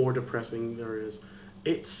 the more depressing there is.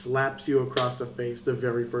 It slaps you across the face the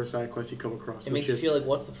very first side quest you come across. It makes you feel like,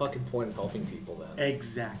 what's the fucking point of helping people then?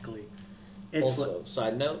 Exactly. It's also,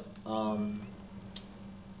 side note,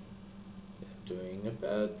 doing a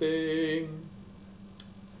bad thing.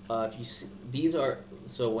 If you see, these will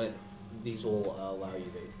allow you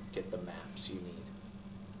to get the maps you need,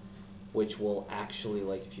 which will actually,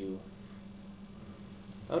 like, if you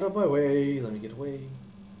out of my way, let me get away.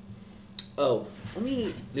 Oh,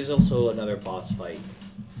 there's also another boss fight.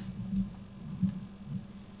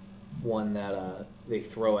 one that they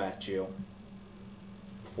throw at you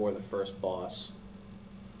before the first boss.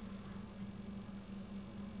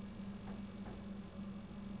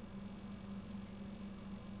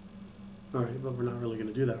 Alright, but we're not really going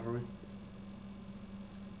to do that, are we?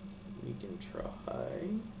 We can try.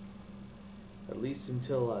 At least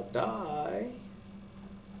until I die.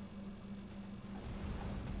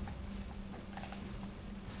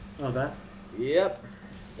 Oh, that? Yep.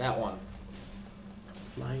 That one.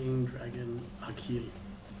 Flying Dragon Akil.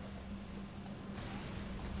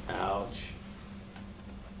 Ouch.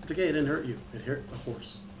 It's okay, it didn't hurt you. It hurt the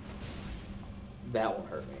horse. That one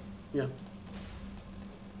hurt me. Yeah.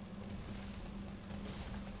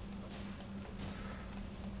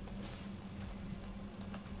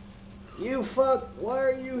 You fuck! Why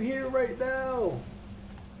are you here right now?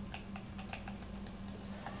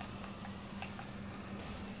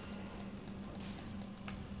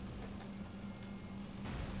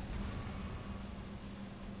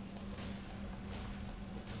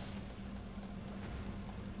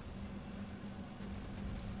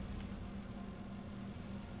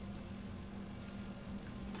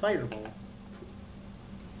 Fireball.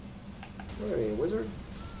 What are you, a wizard?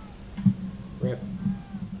 Rip.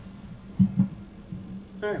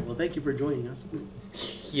 Alright, well thank you for joining us.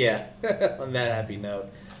 Yeah, on that happy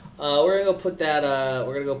note. We're gonna go put that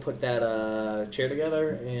chair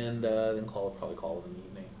together and then probably call it an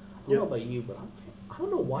evening. I don't know about you, but I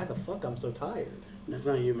don't know why the fuck I'm so tired. That's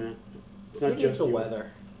not you, man. It's I not think just it's the you.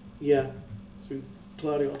 weather. Yeah. It's been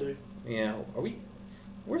cloudy all day. Yeah,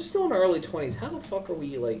 we're still in our early 20s. How the fuck are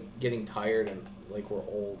we like getting tired and like we're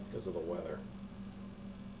old because of the weather?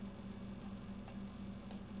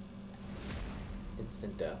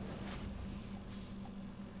 Instant death.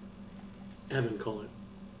 Evan, call it.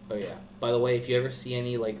 Oh yeah. By the way, if you ever see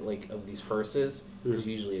any like of these hearses, there's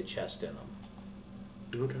usually a chest in them.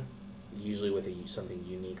 Okay. Usually with something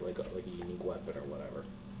unique, like a unique weapon or whatever.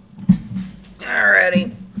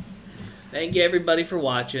 Alrighty. Thank you everybody for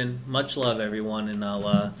watching. Much love, everyone, and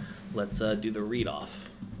let's do the read off.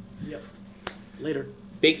 Yep. Later.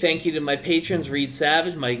 Big thank you to my patrons: Reed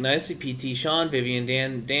Savage, Mike Nicely, PT Sean, Vivian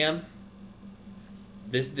Dan,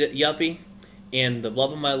 this Yuppie, and the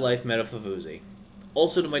love of my life, Metafavuzi.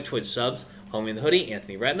 Also to my Twitch subs: Homie in the Hoodie,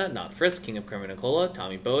 Anthony Retna, Not Frisk, King of Kermit and Cola,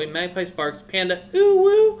 Tommy Bowie, Magpie Sparks, Panda, Ooh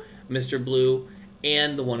Woo, Mr. Blue,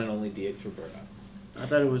 and the one and only DX Roberta. I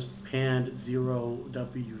thought it was Pand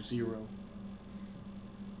 0W0.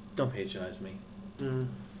 Don't patronize me. Mm.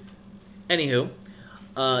 Anywho,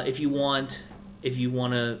 if you want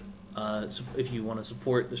to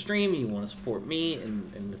support the stream, you want to support me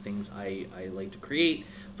and the things I like to create,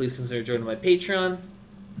 please consider joining my Patreon.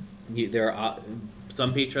 There are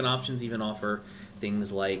some Patreon options even offer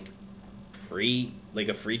things like a free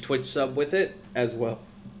Twitch sub with it, as well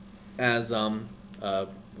as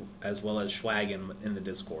swag in the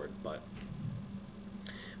Discord. But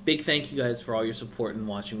big thank you guys for all your support and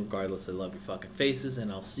watching. Regardless, I love your fucking faces,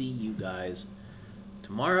 and I'll see you guys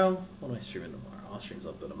tomorrow. What am I streaming tomorrow? I'll stream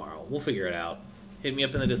something tomorrow. We'll figure it out. Hit me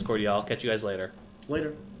up in the Discord, y'all. Catch you guys later.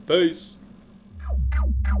 Later. Peace.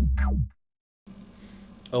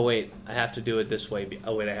 Oh wait, I have to do it this way.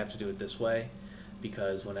 I have to do it this way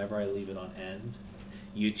because whenever I leave it on end,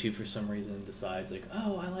 YouTube for some reason decides like,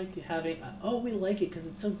 oh, I like having. Oh, we like it because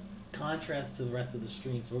it's some contrast to the rest of the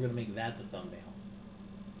stream, so we're gonna make that the thumbnail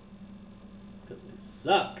because they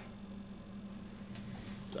suck.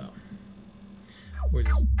 So we're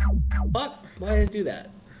just. Fuck! Why did I do that?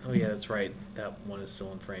 Oh yeah, that's right. That one is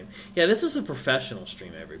still in frame. Yeah, this is a professional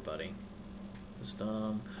stream, everybody. Just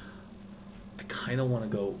I kind of want to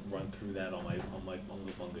go run through that on my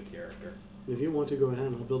Bunga Bunga character. If you want to, go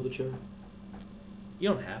ahead. I'll build the chair. You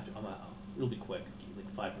don't have to. It'll be quick,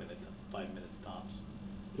 like 5 minutes tops.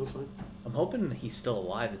 That's fine. I'm hoping he's still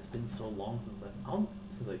alive. It's been so long since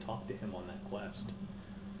I talked to him on that quest.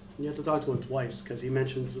 You have to talk to him twice because he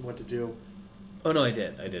mentions what to do. Oh no, I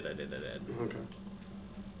did. Okay.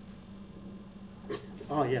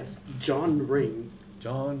 Oh yes, John Ring.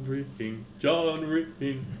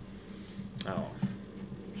 Oh.